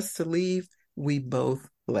came for us to leave, we both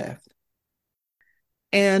left.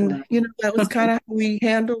 And, that was kind of how we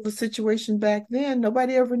handled the situation back then.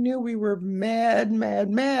 Nobody ever knew we were mad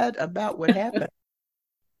about what happened.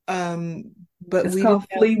 But it's called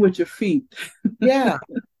flee with your feet. Yeah,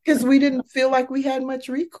 because we didn't feel like we had much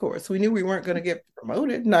recourse. We knew we weren't going to get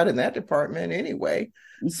promoted, not in that department anyway.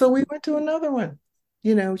 So we went to another one.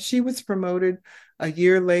 She was promoted a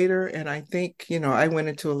year later, and I think, I went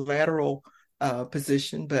into a lateral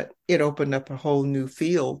position, but it opened up a whole new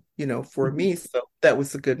field, for me. So that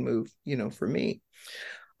was a good move, for me.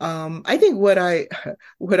 I think what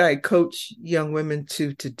I coach young women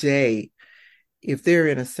to today, if they're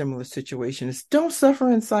in a similar situation, is don't suffer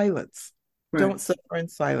in silence. Right. Don't suffer in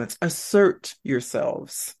silence. Assert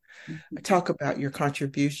yourselves. Talk about your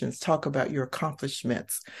contributions. Talk about your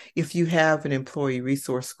accomplishments. If you have an employee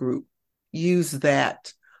resource group, use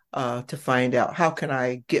that to find out how can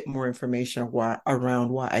I get more information around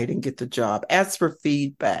why I didn't get the job. Ask for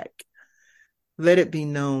feedback. Let it be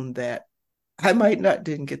known that I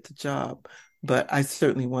didn't get the job, but I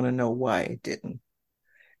certainly want to know why I didn't.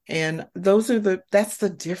 And that's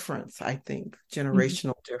the difference, I think,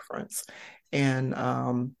 generational difference. And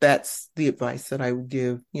that's the advice that I would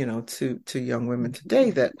give, to young women today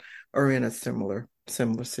that are in a similar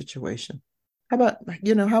situation. How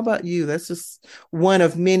about you? That's just one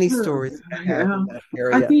of many stories I have in that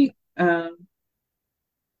area. I think the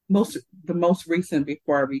most recent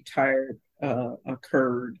before I retired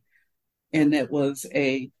occurred, and it was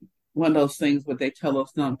one of those things where they tell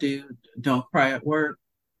us don't cry at work.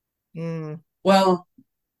 Well,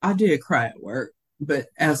 I did cry at work, but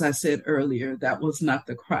as I said earlier, that was not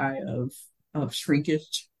the cry of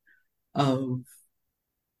shrinkage, of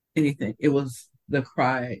anything. It was the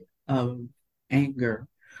cry of anger.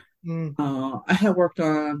 I had worked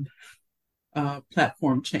on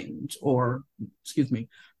platform change,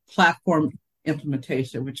 platform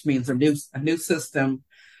implementation, which means a new system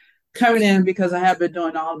coming in, because I have been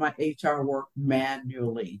doing all of my HR work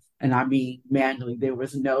manually. And I mean manually. There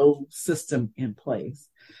was no system in place.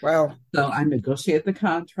 Wow. So I negotiated the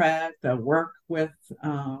contract. I worked with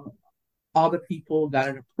all the people, got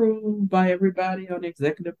it approved by everybody on the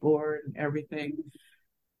executive board and everything.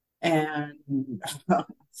 And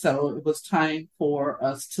so it was time for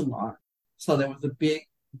us to launch. So there was a big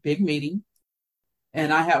meeting.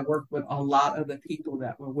 And I had worked with a lot of the people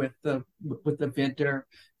that were with the vendor.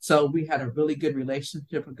 So we had a really good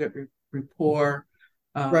relationship, a good rapport.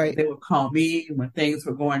 Right. They would call me when things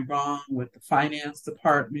were going wrong with the finance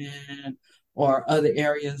department or other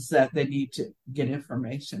areas that they need to get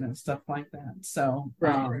information and stuff like that. So,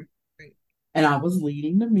 right. And I was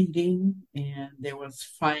leading the meeting, and there was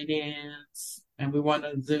finance, and we were on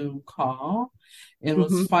a Zoom call. It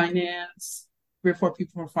was finance, 3 or 4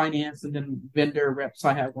 people from finance, and then vendor reps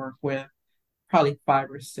I had worked with, probably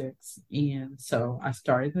 5 or 6. And so I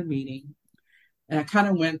started the meeting, and I kind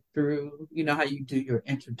of went through, how you do your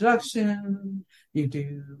introduction, you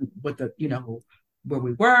do where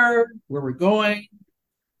we were, where we're going,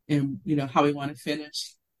 and, how we want to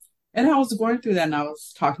finish. And I was going through that and I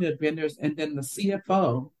was talking to the vendors, and then the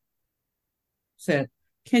CFO said,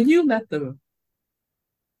 "Can you let the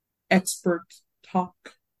expert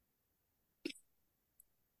talk?"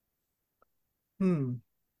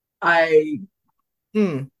 I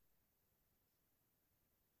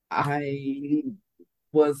I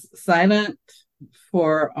was silent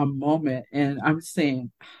for a moment, and I'm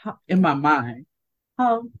saying, in my mind,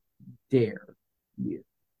 how dare you?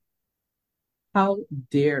 How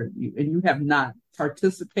dare you? And you have not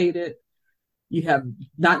participated. You have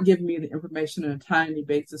not given me the information on a timely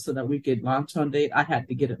basis so that we could launch on date. I had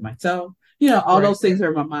to get it myself. All Right. those things are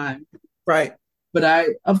in my mind. Right. But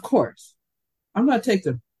of course, I'm going to take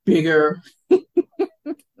the bigger,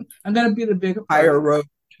 I'm going to be the bigger higher road.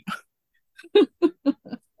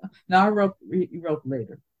 Now I wrote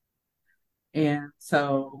later. And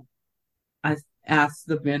so I asked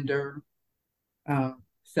the vendor,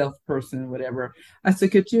 salesperson, whatever. I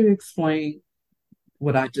said, "Could you explain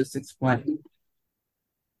what I just explained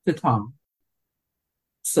to Tom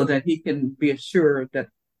so that he can be assured that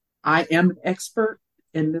I am an expert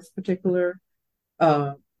in this particular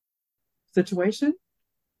situation?"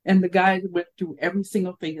 And the guy went through every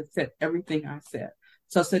single thing and said everything I said.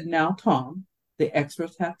 So I said, "Now, Tom, the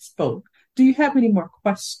experts have spoke. Do you have any more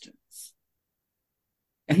questions?"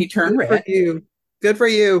 And he turned red. Good for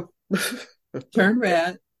you. Turned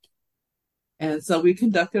red. And so we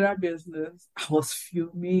conducted our business. I was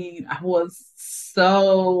fuming. I was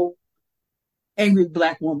so angry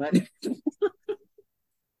Black woman.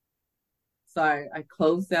 So I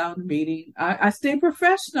closed down the meeting. I stayed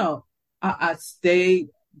professional. I stayed,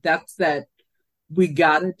 that's that we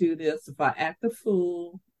got to do this. If I act a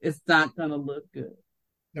fool, it's not going to look good.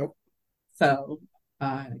 Nope. So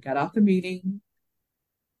I got off the meeting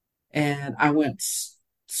and I went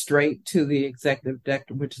straight to the executive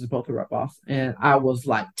director, which is both of our boss. And I was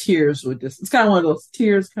like tears with this. It's kind of one of those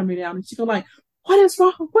tears coming down. And she go like, "What is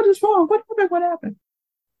wrong? What is wrong? What happened? What happened?"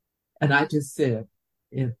 And I just said,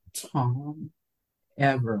 "If Tom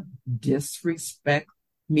ever disrespect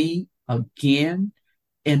me again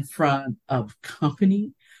in front of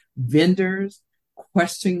company, vendors,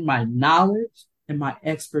 questioning my knowledge and my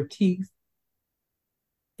expertise,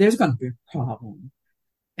 there's going to be a problem."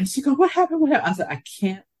 And she go, "What happened? What happened?" I said, "I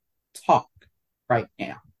can't talk right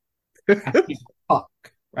now. I can't talk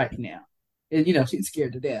right now." And, she's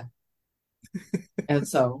scared to death. And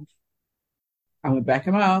so I went back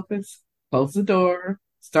in my office, closed the door,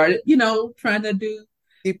 started, trying to do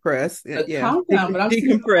depress, calm down. But I'm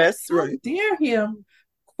decompress. How dare him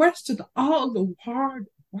question all the hard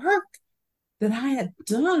work that I had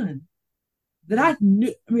done, that I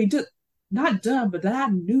knew, just not done, but that I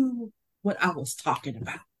knew what I was talking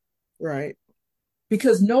about. Right.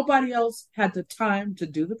 Because nobody else had the time to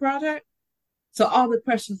do the project. So all the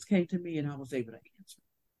questions came to me and I was able to answer.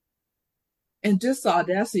 And just the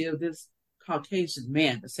audacity of this Caucasian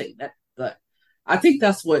man to say that, I think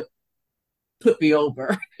that's what put me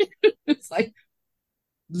over. It's like,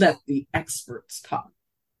 let the experts talk.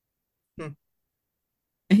 And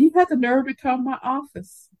he had the nerve to come to my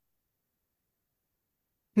office.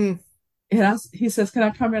 And he says, "Can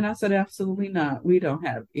I come in?" I said, "Absolutely not. We don't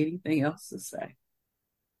have anything else to say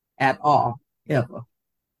at all, ever."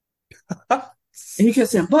 And he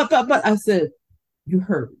kept saying, but. I said, "You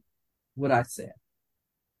heard what I said."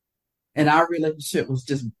 And our relationship was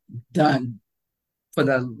just done for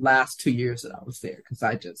the last 2 years that I was there,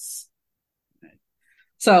 because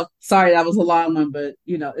so sorry, that was a long one, but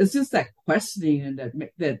it's just that questioning, and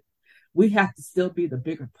that we have to still be the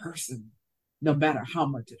bigger person, no matter how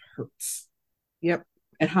much it hurts. Yep.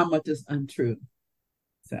 And how much is untrue.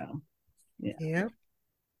 So, yeah. Yep.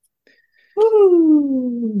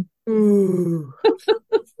 Ooh.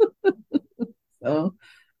 So,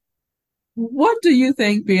 what do you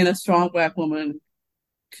think being a strong Black woman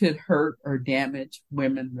could hurt or damage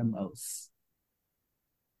women the most?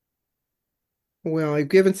 Well, I've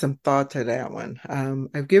given some thought to that one. And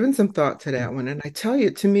I tell you,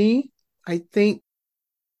 to me, I think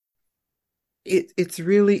it's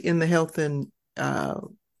really in the health and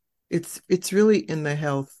it's really in the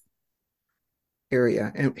health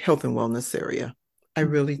area and health and wellness area. I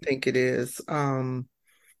really think it is. I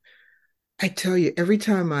tell you, every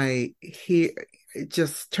time I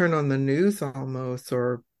just turn on the news almost,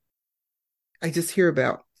 or I just hear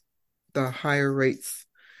about the higher rates,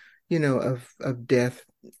 of death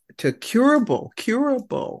to curable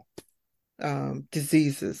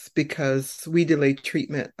diseases, because we delay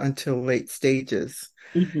treatment until late stages.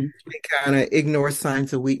 We kind of ignore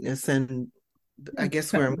signs of weakness. And I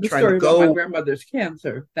guess where I'm trying to go, about my grandmother's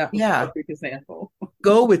cancer, that was a perfect example.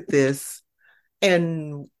 Go with this.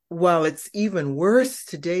 And while it's even worse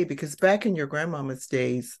today, because back in your grandmama's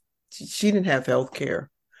days, she didn't have health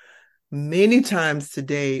care. Many times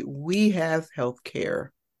today, we have health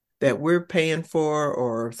care that we're paying for,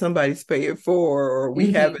 or somebody's paying for, or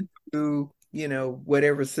we have it through,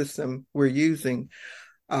 whatever system we're using.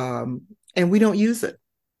 And we don't use it.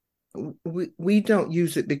 We don't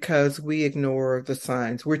use it because we ignore the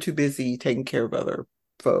signs. We're too busy taking care of other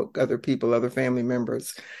folk, other people, other family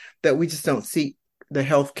members, that we just don't seek the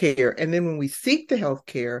health care. And then when we seek the health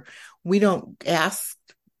care, we don't ask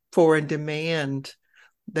for and demand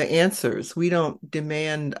the answers. We don't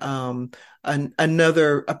demand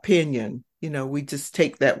another opinion. We just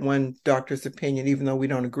take that one doctor's opinion, even though we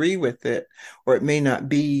don't agree with it, or it may not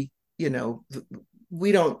be,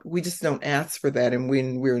 we just don't ask for that. And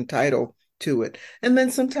when we're entitled to it. And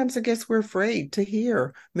then sometimes I guess we're afraid to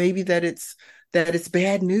hear maybe that it's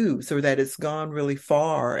bad news, or that it's gone really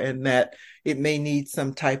far, and that it may need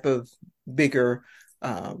some type of bigger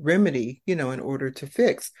remedy, in order to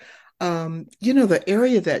fix. The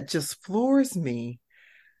area that just floors me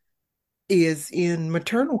is in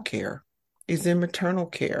maternal care.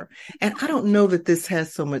 And I don't know that this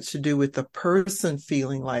has so much to do with the person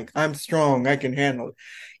feeling like I'm strong, I can handle it.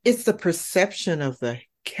 It's the perception of the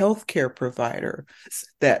healthcare provider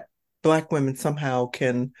that Black women somehow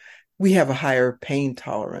we have a higher pain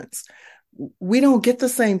tolerance. We don't get the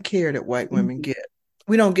same care that white women get.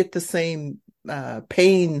 We don't get the same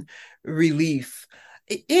pain relief.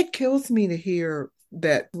 It kills me to hear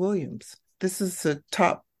that Williams, this is a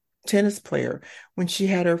top tennis player, when she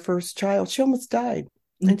had her first child, she almost died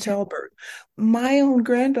in childbirth. My own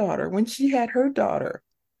granddaughter, when she had her daughter,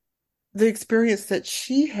 the experience that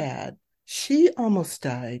she had, she almost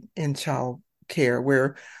died in child care,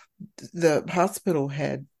 where the hospital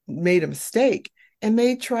had made a mistake and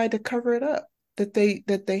they tried to cover it up, that they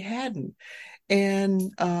hadn't.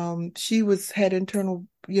 And she had internal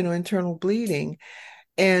bleeding.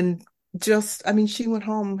 And she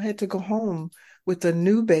had to go home with a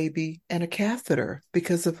new baby and a catheter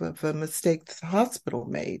because of a mistake the hospital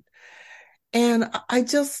made. And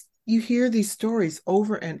you hear these stories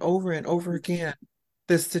over and over and over again.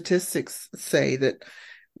 The statistics say that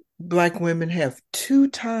Black women have 2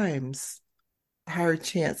 times higher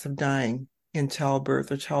chance of dying in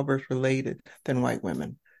childbirth or childbirth related than white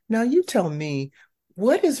women. Now you tell me,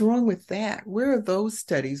 what is wrong with that? Where are those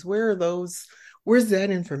studies? Where's that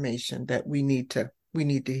information that we need to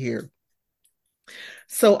hear?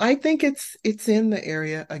 So I think it's in the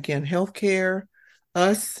area, again, healthcare,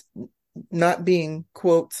 us not being,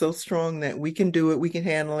 quote, so strong that we can do it, we can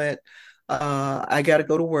handle it. I got to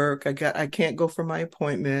go to work. I can't go for my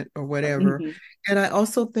appointment or whatever. And I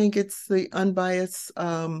also think it's the unbiased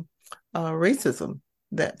racism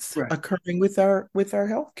that's occurring with our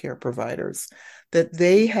healthcare providers, that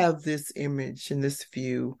they have this image and this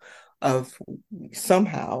view of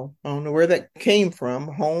somehow, I don't know where that came from,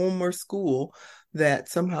 home or school, that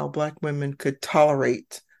somehow Black women could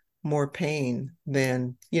tolerate more pain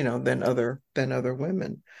than other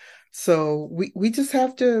women. So we just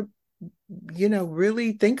have to,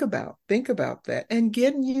 really think about that, and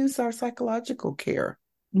use our psychological care.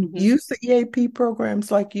 Use the EAP programs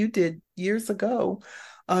like you did years ago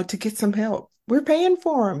to get some help. We're paying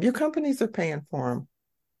for them. Your companies are paying for them.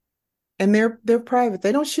 And they're private.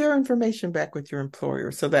 They don't share information back with your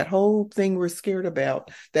employer. So that whole thing we're scared about,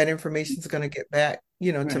 that information is going to get back,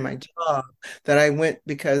 to my job, that I went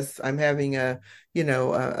because I'm having a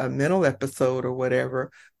mental episode or whatever.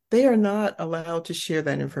 They are not allowed to share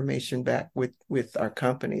that information back with our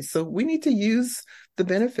companies. So we need to use the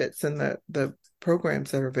benefits and the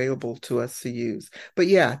programs that are available to us to use. But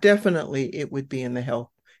yeah, definitely it would be in the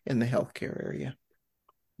healthcare area.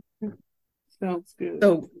 Sounds good.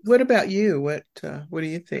 So what about you? What do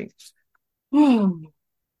you think? I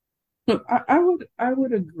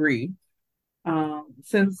would agree.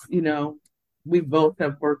 Since, we both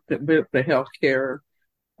have worked with the healthcare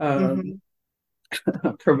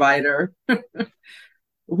provider,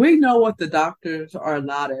 we know what the doctors are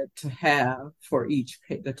allotted to have for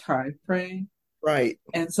the time frame. Right.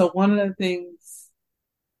 And so one of the things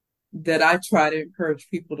that I try to encourage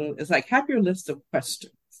people to is have your list of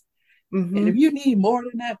questions. And if you need more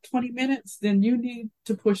than that 20 minutes, then you need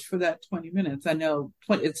to push for that 20 minutes. I know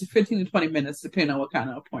it's 15 to 20 minutes, depending on what kind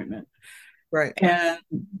of appointment. Right. And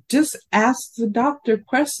just ask the doctor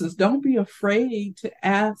questions. Don't be afraid to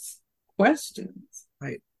ask questions.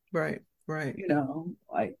 Right. And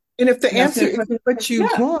if the answer isn't what you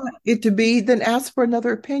want it to be, then ask for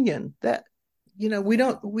another opinion. That,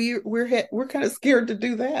 we're kind of scared to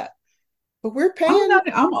do that. But we're paying.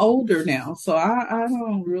 I'm older now, so I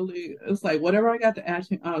don't really, it's like whatever I got to ask,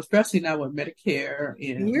 especially now with Medicare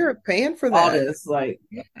and We're paying for all that. this, like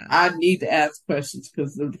Yeah. I need to ask questions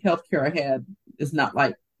because the healthcare I had is not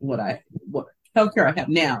like what healthcare I have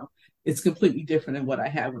now. It's completely different than what I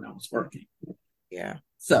had when I was working. Yeah.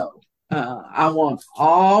 So I want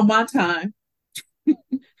all my time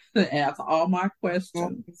to ask all my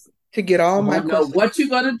questions. To get all I my want to know questions. what you're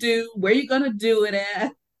gonna do, where you're gonna do it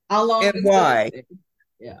at, how long And it's gonna why? take.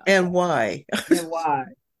 Yeah. And why? And why.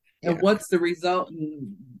 And Yeah. what's the result,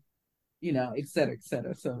 and et cetera, et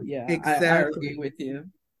cetera. So yeah, I Exactly. agree with you.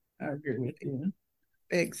 I agree with you.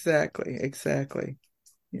 Exactly. Exactly.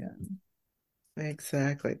 Yeah.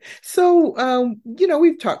 Exactly. So,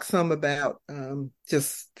 we've talked some about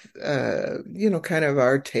just kind of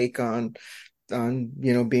our take on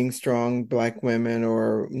being strong Black women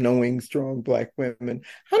or knowing strong Black women.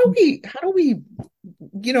 How do we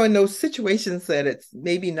in those situations that it's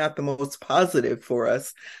maybe not the most positive for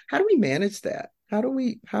us, how do we manage that? How do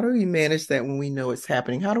we manage that when we know it's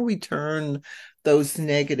happening? How do we turn those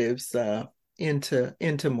negatives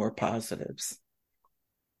into more positives?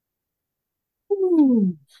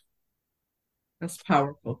 Ooh, that's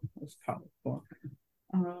powerful. That's powerful.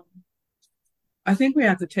 Um, I think we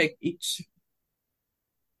have to take each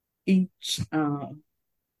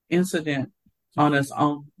incident on its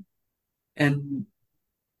own and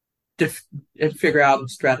and figure out a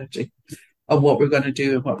strategy of what we're going to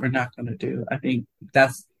do and what we're not going to do. I think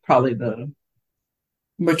that's probably the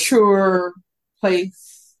mature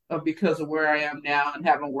place of because of where I am now and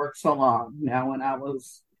having worked so long. Now, when I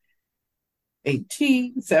was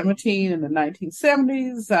 18, 17 in the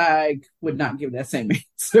 1970s, I would not give that same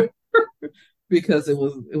answer because it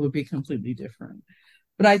would be completely different.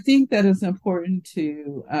 But I think that it's important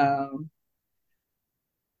to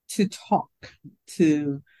talk,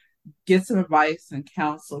 to get some advice and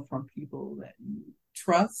counsel from people that you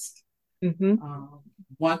trust. Mm-hmm.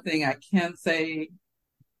 One thing I can say,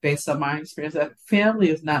 based on my experience, that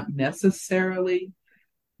family is not necessarily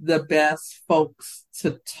the best folks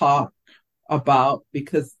to talk about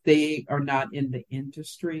because they are not in the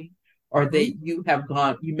industry, or you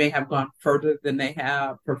may have gone further than they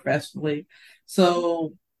have professionally.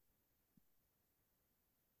 So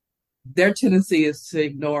their tendency is to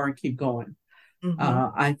ignore and keep going.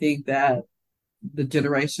 Mm-hmm. I think that the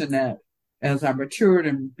generation that, as I matured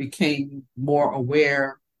and became more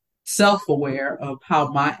aware, self-aware of how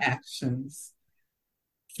my actions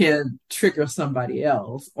can trigger somebody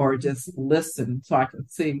else, or just listen so I can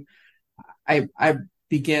see, I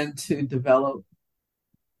began to develop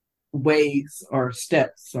ways or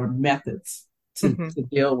steps or methods to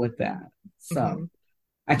deal with that. So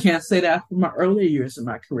I can't say that from my early years in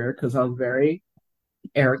my career because I was very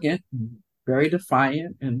arrogant, very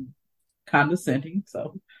defiant, and condescending.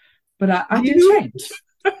 So, but I did change.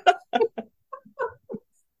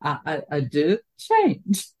 I did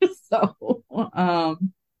change. So,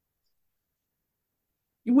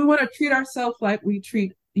 we want to treat ourselves like we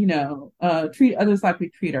treat others like we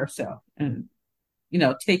treat ourselves, and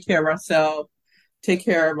take care of ourselves, take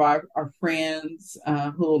care of our friends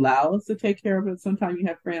who allow us to take care of it. Sometimes you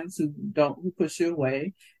have friends who push you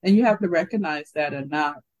away, and you have to recognize that and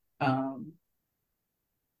not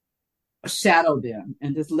shadow them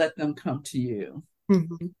and just let them come to you.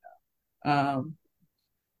 Mm-hmm.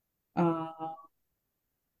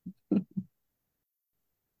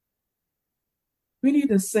 We need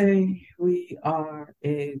to say we are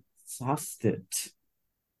exhausted.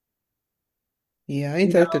 Yeah,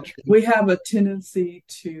 ain't that the truth? We have a tendency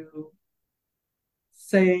to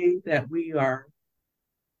say that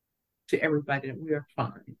to everybody that we are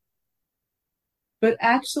fine. But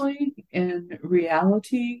actually, in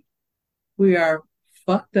reality, we are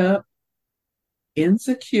fucked up,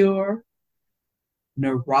 insecure,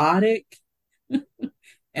 neurotic,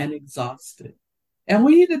 and exhausted. And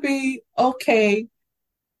we need to be okay.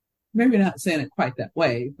 Maybe not saying it quite that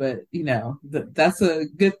way, but that's a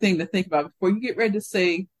good thing to think about before you get ready to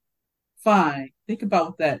say fine. Think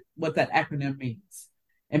about what that acronym means,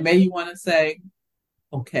 and maybe you want to say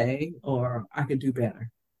okay, or I could do better,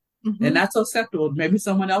 and that's acceptable. Maybe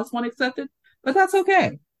someone else won't accept it, but that's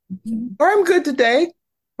okay. Or I'm good today,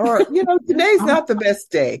 or today's not the best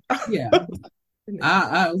day. Yeah.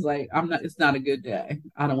 I was like, it's not a good day.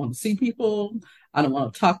 I don't want to see people. I don't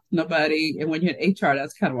want to talk to nobody. And when you're in HR,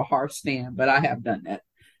 that's kind of a hard stand, but I have done that.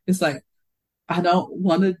 It's like, I don't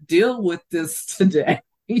want to deal with this today.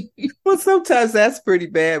 Well, sometimes that's pretty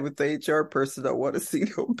bad with the HR person. Don't want to see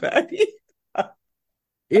nobody.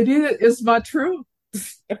 It is. It's my truth.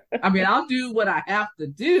 I mean, I'll do what I have to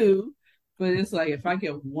do, but it's like if I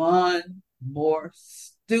get one more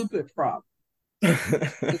stupid problems.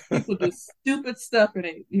 People do stupid stuff and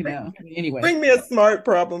it, anyway. Bring me a smart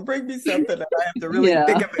problem. Bring me something that I have to really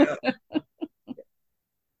think about.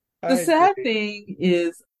 The sad thing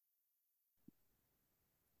is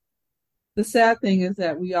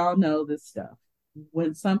that we all know this stuff.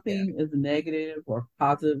 When something is negative or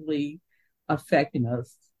positively affecting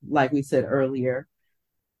us, like we said earlier,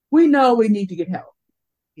 we know we need to get help.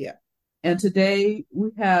 Yeah. And today we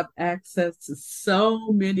have access to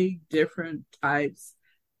so many different types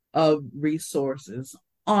of resources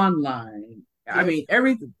online. Yes. I mean,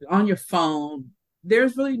 everything on your phone.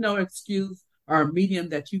 There's really no excuse or medium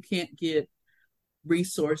that you can't get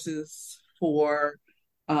resources for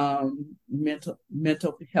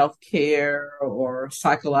mental health care or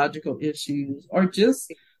psychological issues or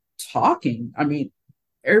just talking. I mean,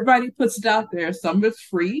 everybody puts it out there. Some is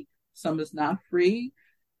free, some is not free.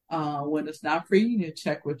 When it's not free, you need to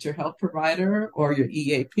check with your health provider or your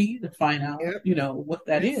EAP to find out, what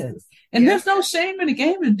that is. And there's no shame in the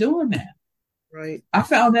game in doing that. Right. I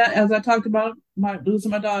found that as I talked about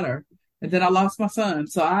losing my daughter, and then I lost my son.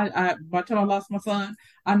 So by the time I lost my son,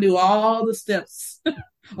 I knew all the steps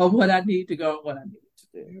of what I need to go and what I needed to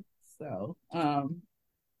do. So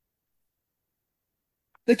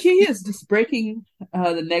the key is just breaking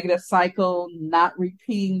the negative cycle, not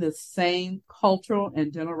repeating the same cultural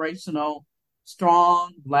and generational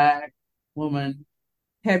strong Black woman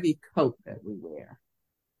heavy coat that we wear.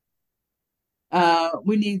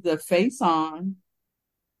 We need the face on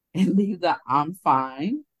and leave the I'm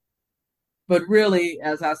fine. But really,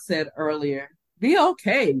 as I said earlier, be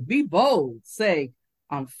okay, be bold, say,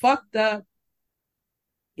 I'm fucked up,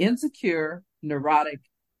 insecure, neurotic,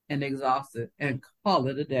 and exhausted, and call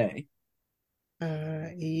it a day.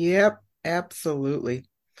 Yep, absolutely.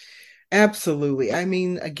 Absolutely. I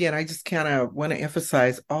mean, again, I just kind of want to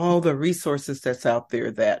emphasize all the resources that's out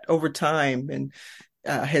there that over time and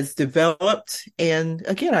has developed. And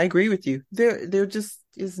again, I agree with you. There just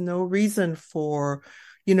is no reason for,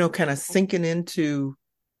 kind of sinking into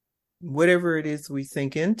whatever it is we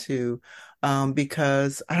sink into,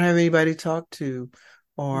 because I don't have anybody to talk to,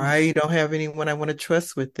 or I don't have anyone I want to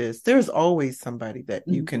trust with this. There's always somebody that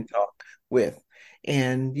you can talk with,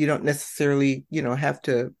 and you don't necessarily, have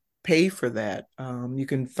to pay for that. You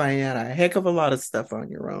can find out a heck of a lot of stuff on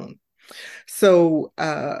your own. So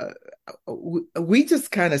we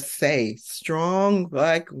just kind of say, strong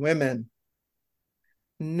Black women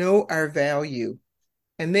know our value,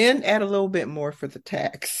 and then add a little bit more for the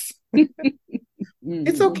tax.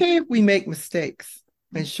 It's okay if we make mistakes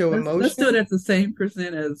and show emotion. Let's do it at the same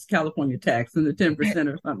percent as California tax, and the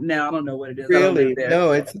 10% or something. Now I don't know what it is. Really?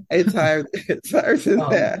 No, it's higher. It's higher than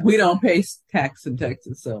that. We don't pay tax in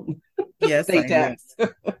Texas, so yes, state tax.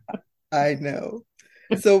 I know.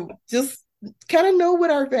 So just kind of know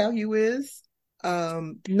what our value is.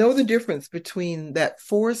 Know the difference between that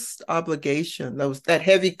forced obligation, that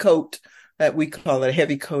heavy coat that we call a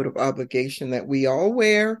heavy coat of obligation that we all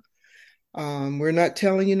wear. We're not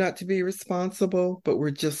telling you not to be responsible, but we're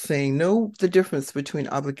just saying know the difference between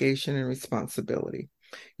obligation and responsibility.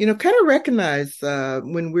 Kind of recognize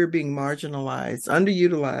when we're being marginalized,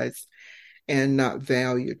 underutilized, and not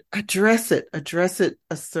valued. Address it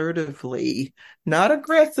assertively, not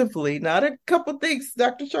aggressively, not a couple things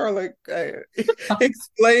Dr. Charlotte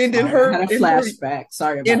explained in her flashback.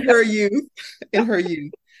 Sorry about in her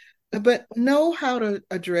youth. But know how to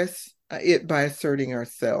address it by asserting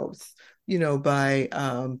ourselves, by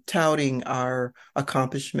touting our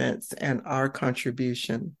accomplishments and our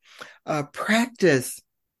contribution. Practice.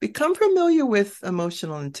 Become familiar with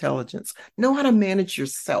emotional intelligence. Know how to manage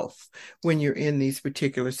yourself when you're in these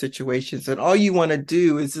particular situations. And all you want to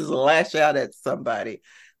do is just lash out at somebody.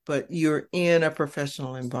 But you're in a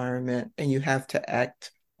professional environment and you have to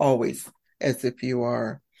act always as if you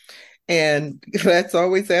are. And let's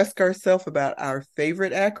always ask ourselves about our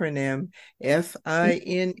favorite acronym,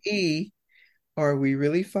 FINE. Are we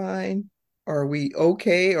really fine? Are we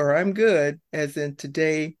okay? Or I'm good, as in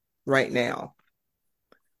today, right now.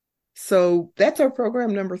 So that's our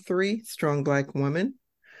program number 3, Strong Black Woman.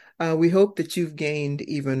 We hope that you've gained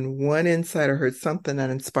even one insight or heard something that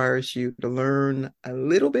inspires you to learn a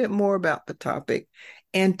little bit more about the topic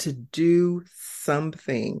and to do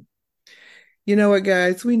something. You know what,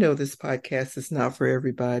 guys? We know this podcast is not for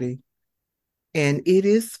everybody, and it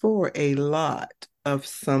is for a lot of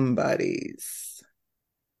somebodies.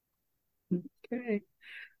 Okay.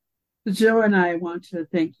 Jill and I want to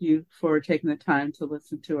thank you for taking the time to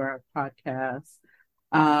listen to our podcast.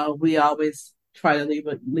 We always try to leave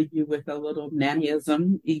you with a little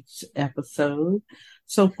nannyism each episode.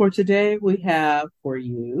 So for today, we have for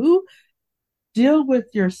you Deal with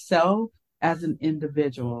yourself as an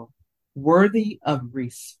individual worthy of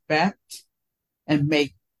respect and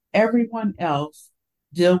make everyone else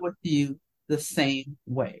deal with you the same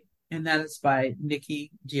way. And that is by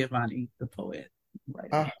Nikki Giovanni, the poet.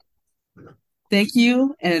 Right. Thank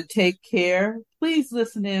you and take care. Please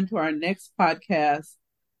listen in to our next podcast,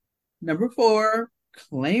 number 4,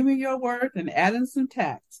 Claiming Your Worth and Adding Some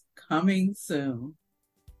Tax, coming soon.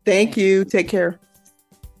 Thank you. Take care.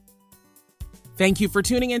 Thank you for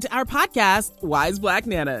tuning into our podcast, Wise Black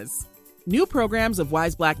Nanas. New programs of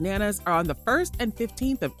Wise Black Nanas are on the 1st and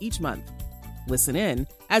 15th of each month. Listen in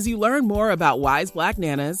as you learn more about Wise Black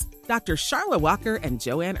Nanas, Dr. Charla Walker and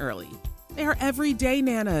Joanne Early. They are everyday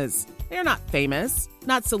nanas. They are not famous,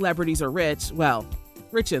 not celebrities or rich, well,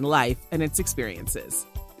 rich in life and its experiences.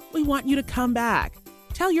 We want you to come back.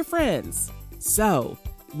 Tell your friends. So,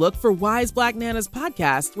 look for Wise Black Nanas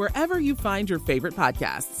podcast wherever you find your favorite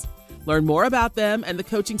podcasts. Learn more about them and the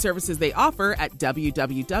coaching services they offer at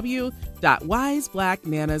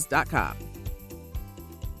www.wiseblacknanas.com.